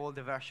check all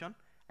the version.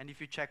 And if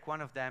you check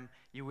one of them,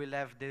 you will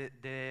have the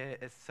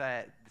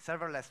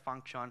serverless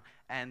function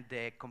and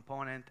the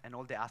component and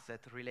all the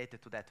assets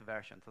related to that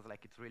version. So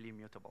it's really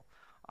immutable.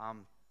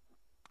 And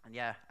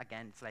yeah,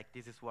 again, it's like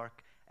this is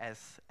work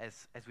as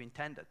we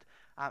intended.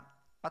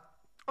 But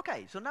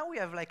okay, so now we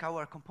have like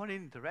our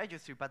component in the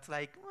registry, but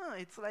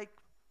it's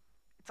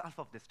half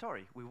of the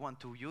story. We want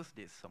to use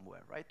this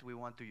somewhere, right? We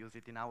want to use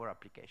it in our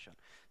application.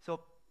 So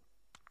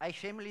I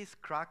shamelessly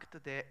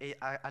cracked the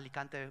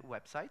Alicante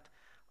website.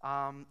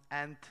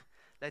 And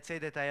let's say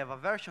that I have a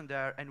version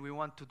there, and we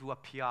want to do a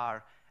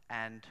PR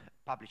and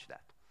publish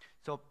that.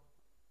 So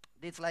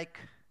it's like,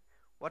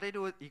 what I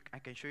do, I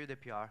can show you the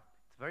PR.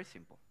 It's very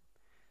simple.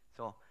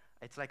 So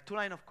it's like 2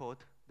 lines of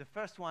code. The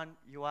first one,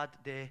 you add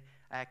the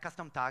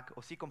custom tag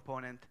or C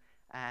component,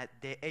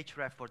 the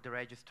href for the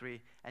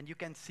registry, and you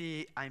can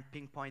see I'm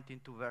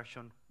pinpointing to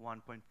version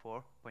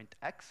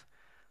 1.4.x.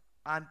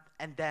 And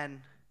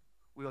then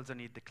we also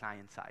need the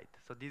client side.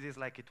 So this is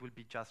like, it will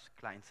be just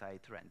client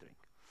side rendering.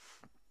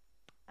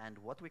 And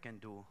what we can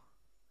do,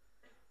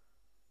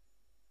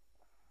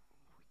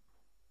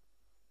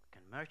 we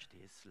can merge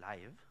this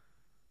live.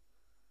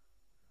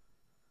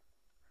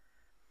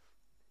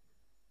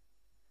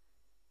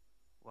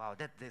 Wow,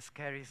 that's the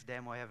scariest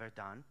demo I ever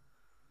done.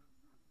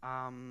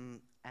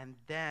 And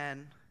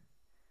then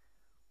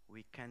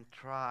we can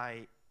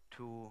try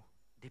to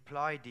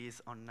deploy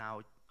this on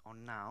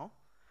on now.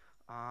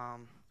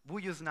 Who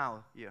use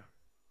now here?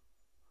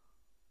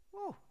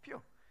 Oh,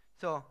 phew.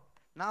 So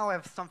now I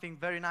have something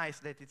very nice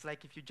that it's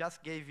like if you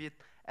just gave it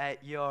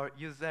your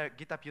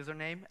GitHub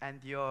username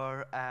and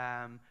your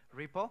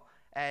repo,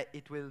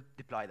 it will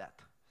deploy that.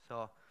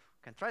 So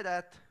you can try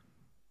that.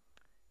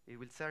 It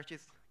will search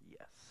it.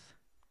 Yes.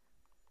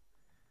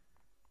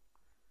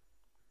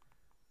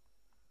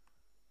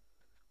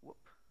 Whoop.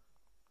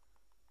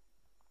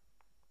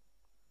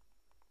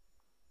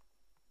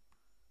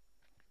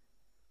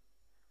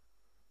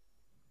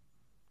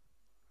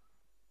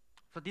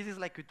 So this is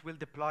like it will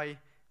deploy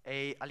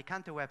a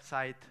Alicante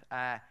website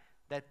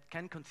that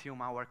can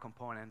consume our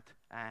component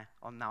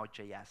on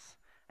Node.js,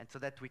 and so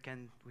that we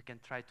can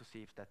try to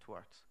see if that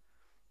works.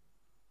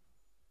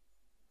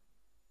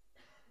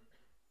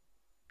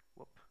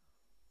 Whoop.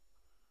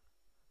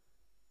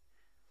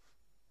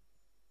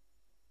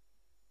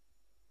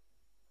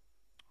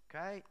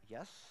 Okay.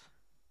 Yes.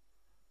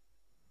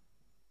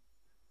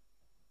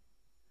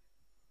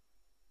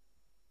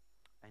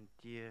 And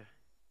here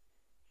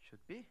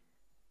should be.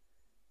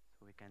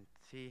 So we can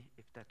see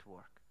if that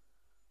works.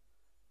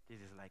 This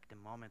is like the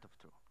moment of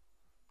truth.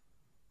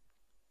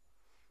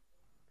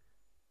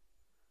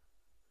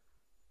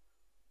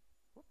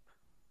 Whoop.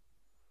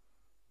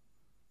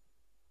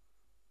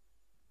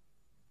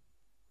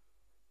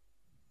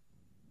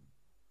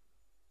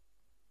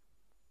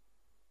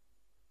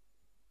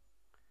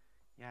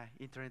 Yeah,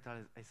 internet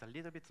is a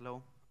little bit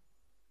slow.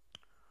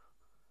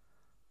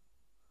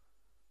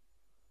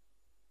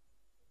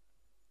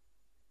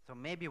 So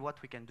maybe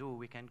what we can do,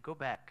 we can go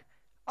back.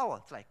 Oh,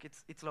 it's like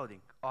it's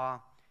loading.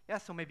 Yeah,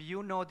 so maybe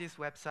you know this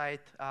website.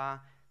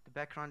 The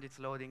background is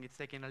loading. It's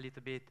taking a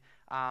little bit.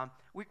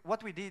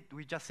 What we did,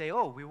 we just say,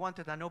 oh, we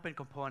wanted an open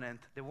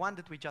component, the one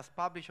that we just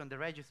published on the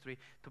registry,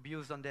 to be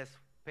used on this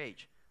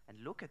page. And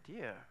look at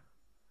here.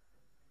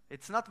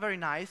 It's not very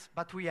nice,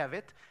 but we have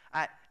it.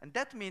 And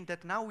that means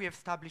that now we have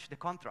established the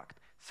contract.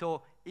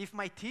 So if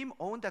my team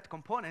owns that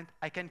component,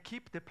 I can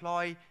keep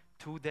deploy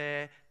to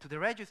the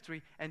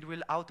registry and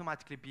will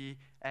automatically be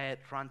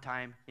at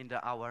runtime in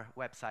our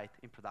website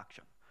in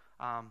production.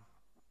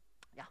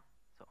 Yeah,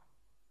 so.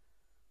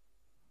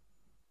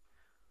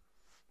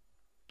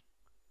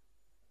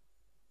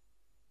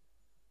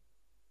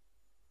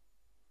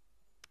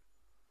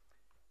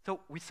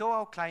 So we saw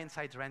how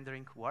client-side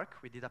rendering work.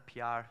 We did a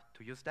PR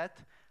to use that.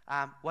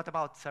 What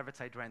about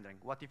server-side rendering?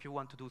 What if you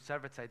want to do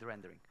server-side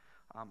rendering?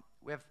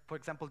 We have, for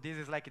example, this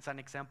is like it's an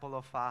example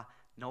of a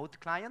Node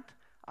client.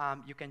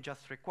 You can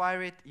just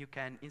require it. You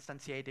can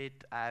instantiate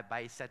it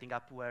by setting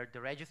up where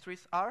the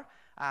registries are.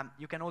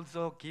 You can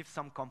also give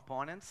some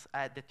components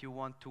that you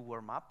want to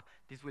warm up.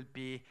 They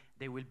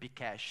will be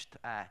cached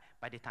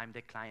by the time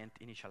the client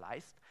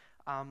initialized.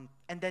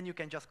 And then you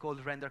can just call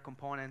render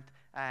component,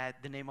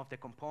 the name of the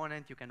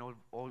component. You can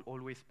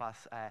always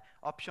pass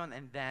option,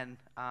 and then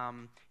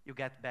you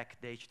get back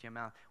the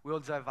HTML. We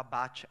also have a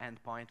batch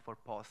endpoint for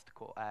post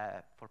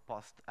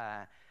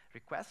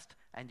request,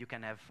 and you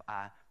can have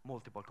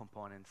multiple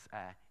components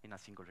in a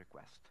single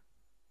request.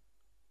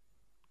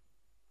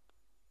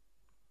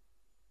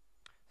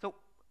 So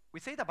we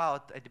said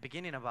at the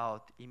beginning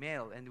about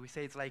email, and we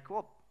say it's like,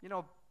 well,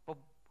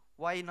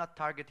 why not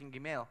targeting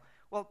email?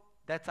 Well,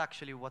 that's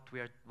actually what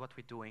we're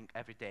doing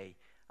every day.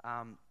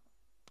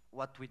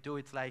 What we do,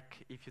 it's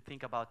like if you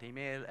think about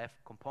email,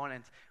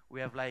 components,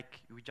 we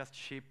just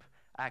ship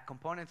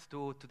components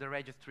to the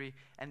registry,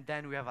 and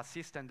then we have a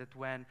system that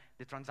when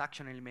the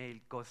transactional email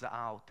goes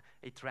out,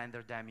 it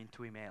renders them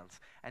into emails.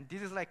 And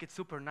this is it's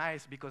super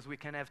nice because we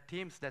can have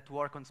teams that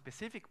work on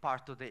specific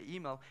part of the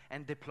email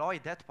and deploy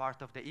that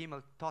part of the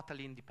email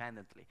totally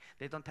independently.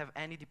 They don't have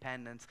any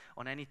dependence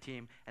on any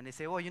team, and they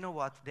say, oh, you know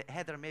what, the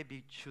header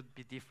maybe should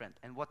be different.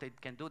 And what they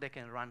can do, they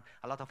can run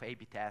a lot of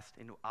A/B tests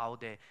in how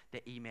the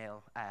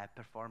email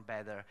perform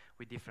better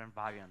with different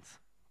variants.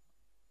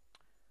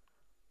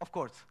 Of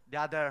course, the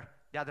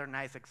other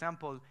nice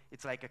example,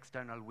 it's like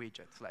external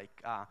widgets.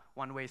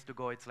 One way is to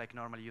go, it's like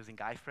normally using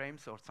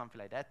iframes or something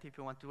like that if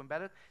you want to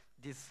embed it.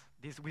 This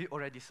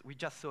we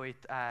just saw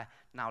it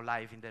now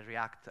live in the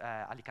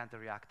Alicante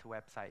React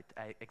website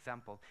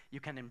example. You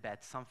can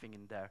embed something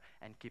in there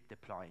and keep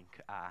deploying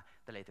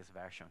the latest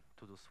version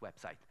to this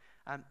website.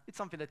 It's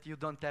something that you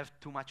don't have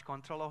too much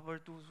control over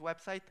to this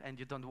website, and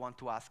you don't want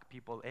to ask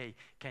people, hey,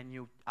 can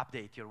you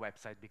update your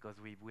website because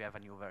we have a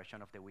new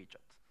version of the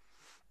widget.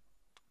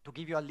 To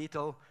give you a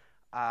little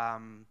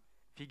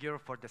figure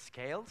for the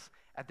scales,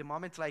 at the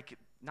moment,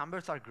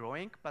 numbers are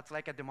growing, but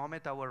at the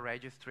moment, our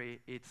registry,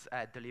 it's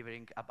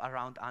delivering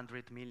around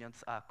 100 million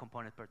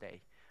components per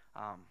day.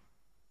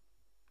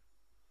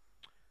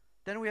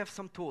 Then we have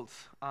some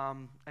tools,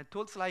 and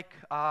tools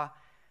are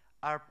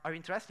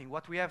interesting.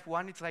 What we have,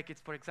 one,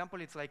 for example,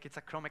 it's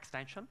a Chrome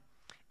extension.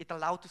 It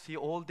allows to see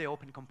all the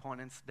open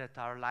components that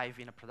are live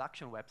in a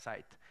production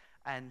website.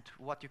 And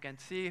what you can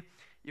see,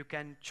 you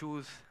can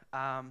choose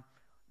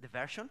the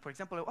version. For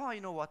example, oh,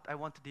 you know what, I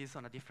want this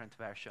on a different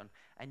version.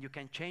 And you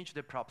can change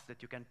the props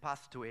that you can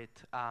pass to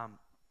it.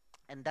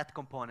 And that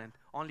component,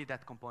 only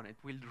that component,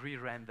 will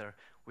re-render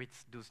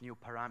with those new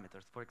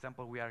parameters. For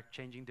example, we are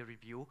changing the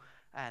review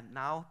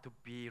now to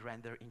be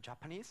rendered in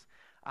Japanese,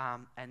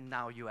 and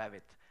now you have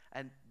it.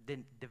 And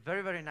then the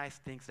very, very nice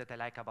things that I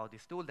like about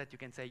this tool that you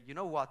can say, you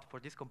know what, for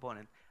this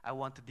component, I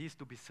want this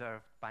to be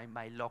served by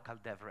my local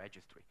dev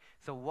registry.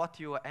 So what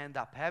you end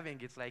up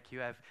having is like you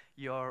have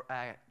your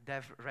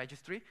dev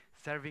registry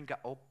serving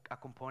a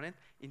component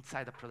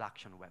inside a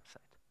production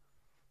website.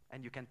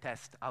 And you can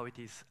test how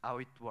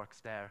it works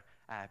there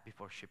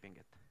before shipping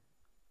it.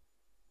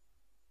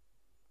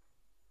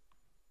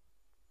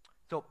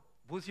 So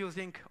who's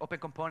using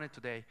OpenComponent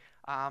today?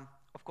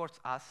 Of course,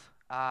 us.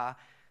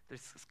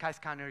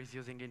 Skyscanner is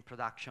using in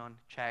production,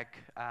 check.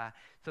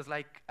 So it's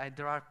like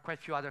there are quite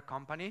a few other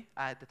companies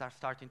that are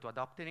starting to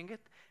adopting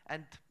it,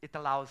 and it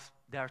allows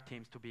their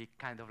teams to be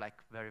kind of like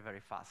very,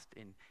 very fast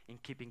in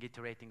keeping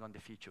iterating on the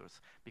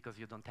features because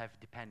you don't have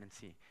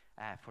dependency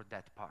for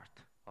that part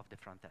of the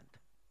front end.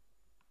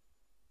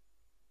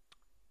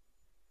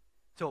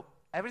 So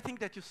everything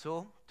that you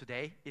saw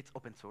today, it's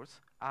open source,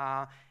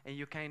 and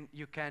you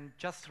can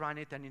just run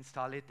it and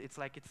install it. It's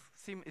like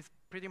it's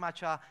pretty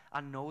much a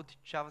Node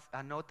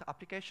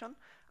application,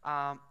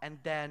 and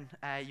then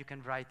you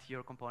can write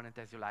your component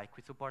as you like.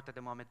 We support at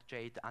the moment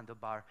Jade,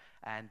 Handlebar,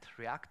 and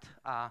React,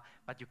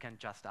 but you can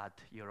just add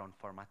your own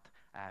format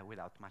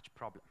without much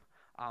problem.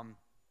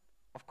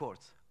 Of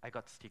course, I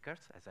got stickers,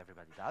 as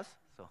everybody does.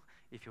 So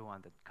if you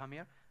want it, come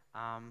here.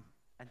 And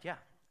yeah,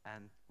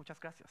 and muchas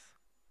gracias.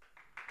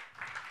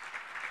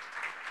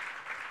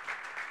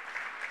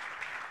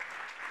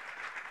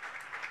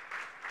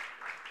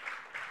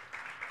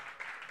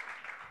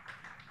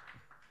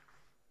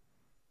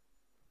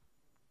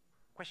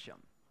 Question.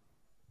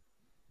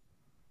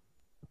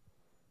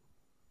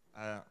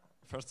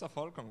 First of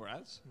all,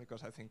 congrats,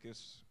 because I think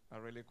it's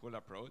a really cool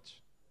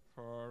approach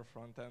for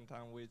front-end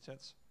and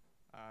widgets,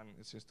 and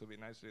it seems to be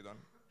nicely done.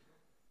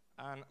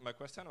 And my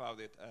question about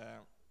it,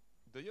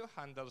 do you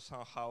handle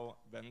somehow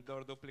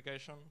vendor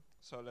duplication?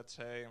 So let's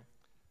say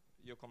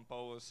you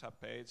compose a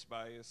page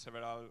by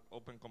several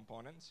open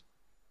components,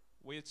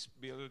 which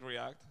build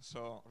React,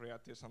 so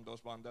React is on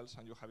those bundles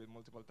and you have it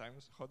multiple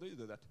times. How do you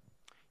do that?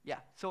 Yeah,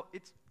 so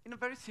it's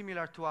very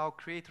similar to how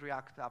Create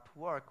React app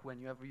work. When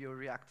you have your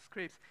React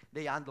scripts,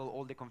 they handle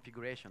all the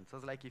configurations. So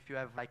it's like if you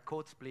have like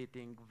code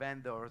splitting,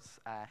 vendors,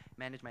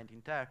 management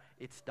in there,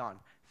 it's done.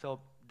 So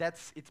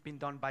it's been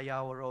done by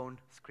our own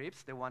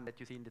scripts, the one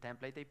that you see in the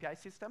template API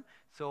system.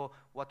 So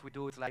what we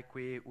do is like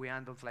we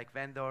handle like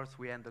vendors,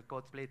 we handle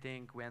code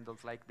splitting, we handle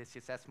like the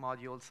CSS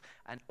modules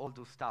and all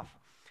those stuff.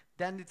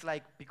 Then it's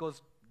like,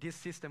 because this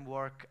system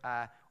work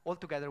all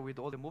together with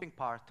all the moving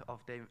part of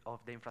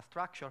the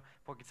infrastructure.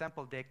 For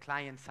example, the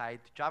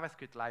client-side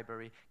JavaScript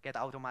library get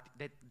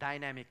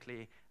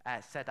dynamically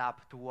set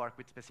up to work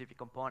with specific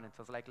components.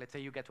 So it's like, let's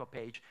say you get to a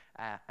page.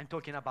 I'm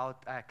talking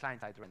about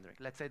client-side rendering.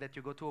 Let's say that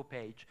you go to a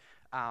page,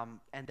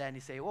 and then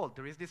you say, oh,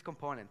 there is this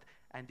component,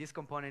 and this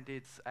component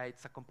it's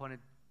a component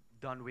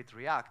done with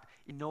React.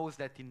 It knows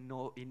that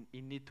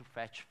it need to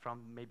fetch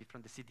maybe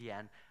from the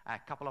CDN a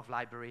couple of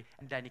library,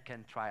 and then it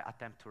can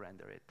attempt to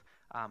render it.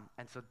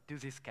 And so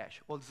this is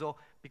cache. Also,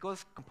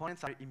 because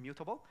components are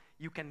immutable,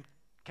 you can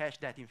cache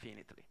that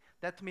infinitely.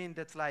 That means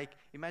that's like,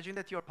 imagine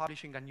that you're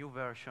publishing a new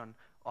version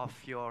of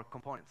your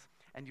components,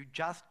 and you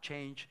just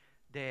change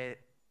the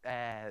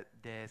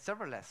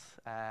serverless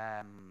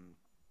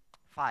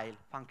file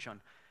function.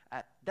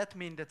 That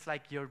means that's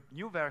like your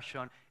new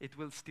version, it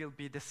will still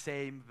be the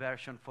same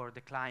version for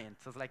the client.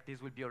 So it's like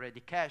this will be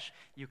already cached.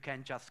 You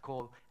can just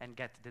call and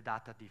get the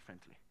data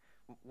differently.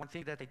 One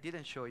thing that I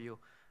didn't show you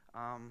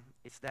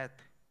is that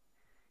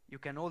you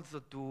can also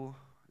do,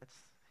 let's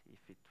see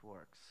if it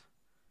works.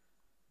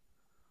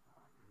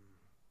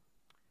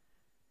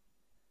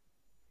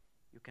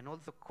 You can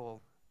also call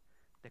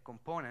the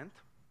component.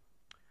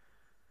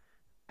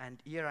 And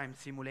here I'm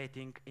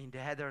simulating in the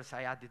headers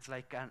I added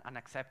like an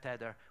accept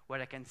header where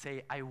I can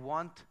say I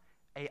want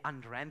a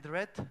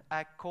unrendered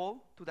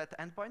call to that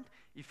endpoint.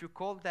 If you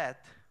call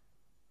that,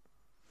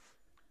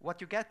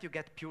 what you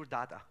get pure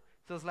data.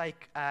 So it's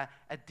like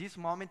at this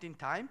moment in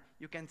time,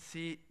 you can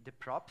see the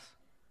props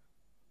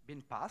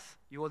being passed.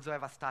 You also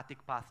have a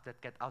static path that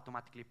get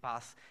automatically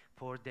passed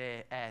for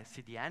the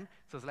CDN.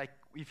 So it's like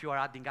if you are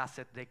adding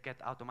assets, they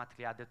get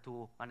automatically added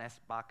to an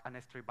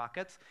S3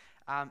 buckets.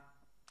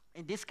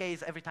 In this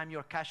case, every time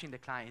you're caching the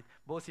client,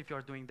 both if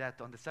you're doing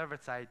that on the server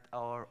side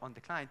or on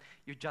the client,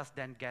 you just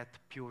then get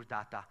pure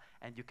data,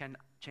 and you can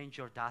change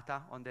your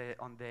data on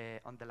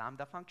the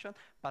Lambda function,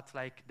 but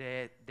like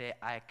the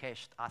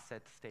cached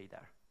assets stay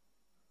there.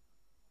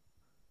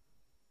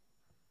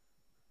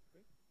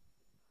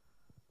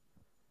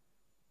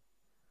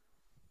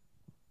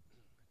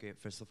 Okay,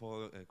 first of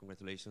all,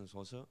 congratulations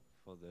also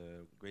for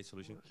the great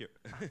solution here.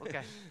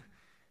 Okay.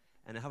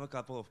 And I have a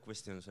couple of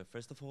questions.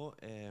 First of all,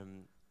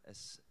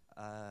 as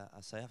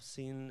I have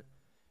seen,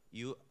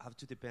 you have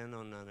to depend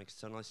on an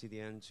external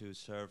CDN to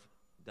serve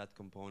that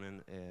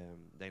component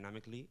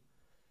dynamically.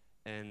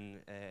 And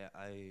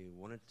I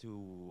wanted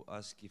to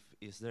ask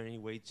is there any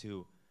way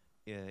to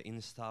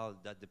install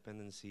that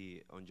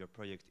dependency on your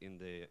project in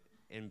the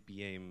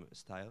npm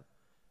style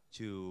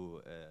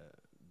to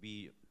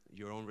be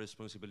your own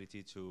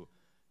responsibility to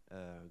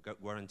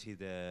guarantee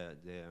the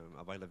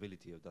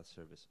availability of that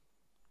service?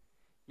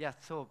 Yeah,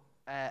 so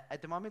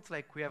at the moment,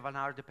 like we have an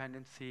R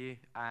dependency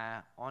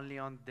only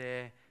on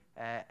the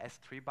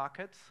S3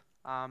 buckets.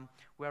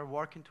 We are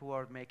working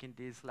toward making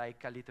this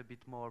like a little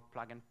bit more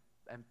plug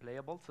and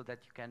playable so that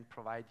you can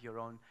provide your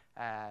own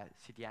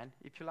CDN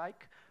if you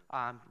like.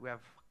 We have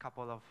a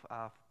couple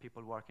of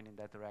people working in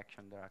that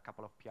direction. There are a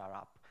couple of PR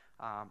up.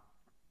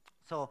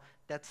 So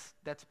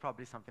that's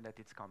probably something that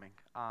is coming.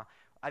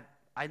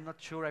 I'm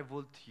not sure I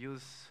would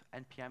use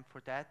NPM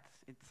for that.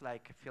 It's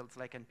like, it feels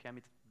like NPM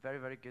is very,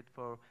 very good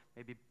for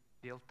maybe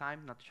build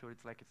time. Not sure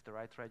it's like it's the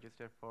right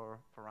register for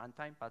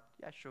runtime, but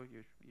yeah, sure,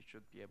 you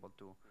should be able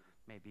to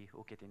maybe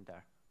hook it in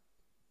there.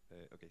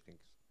 Okay,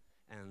 thanks.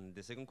 And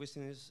the second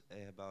question is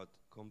about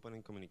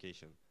component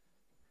communication.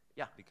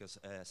 Yeah. Because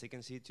as you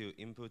can see, to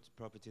input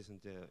properties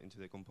into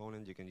the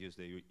component, you can use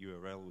the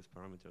URL with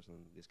parameters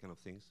and these kind of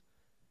things.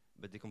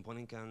 But the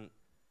component can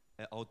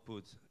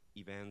output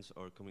events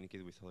or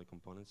communicate with other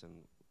components,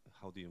 and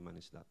how do you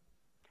manage that?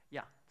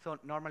 Yeah, so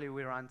normally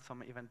we run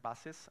some event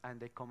buses, and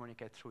they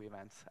communicate through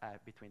events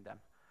between them.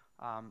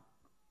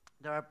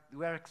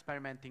 We are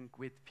experimenting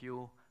with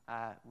few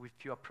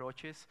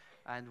approaches,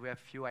 and we have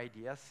few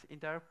ideas in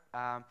there.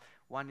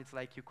 One is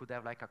like you could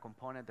have like a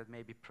component that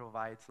maybe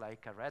provides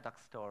like a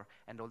Redux store,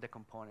 and all the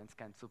components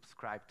can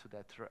subscribe to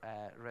that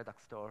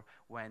Redux store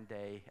when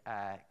they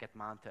get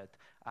mounted.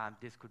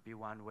 This could be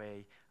one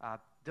way.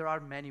 There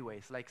are many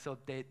ways. Like, so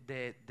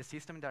the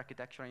system, the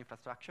architecture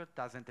infrastructure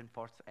doesn't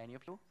enforce any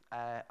of you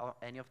or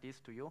any of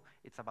these to you.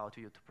 It's about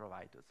you to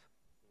provide those.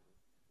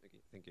 Okay,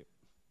 thank you.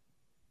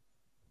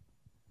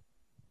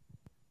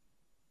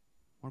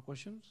 More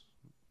questions?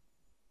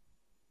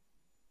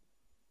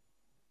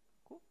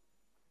 Cool.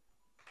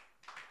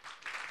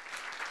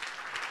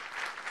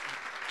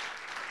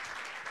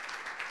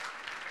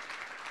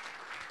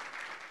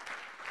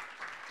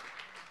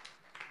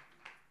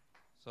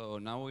 So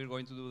now we're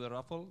going to do the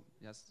raffle.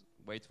 Just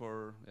wait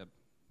for a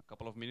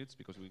couple of minutes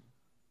because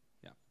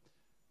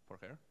for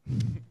her.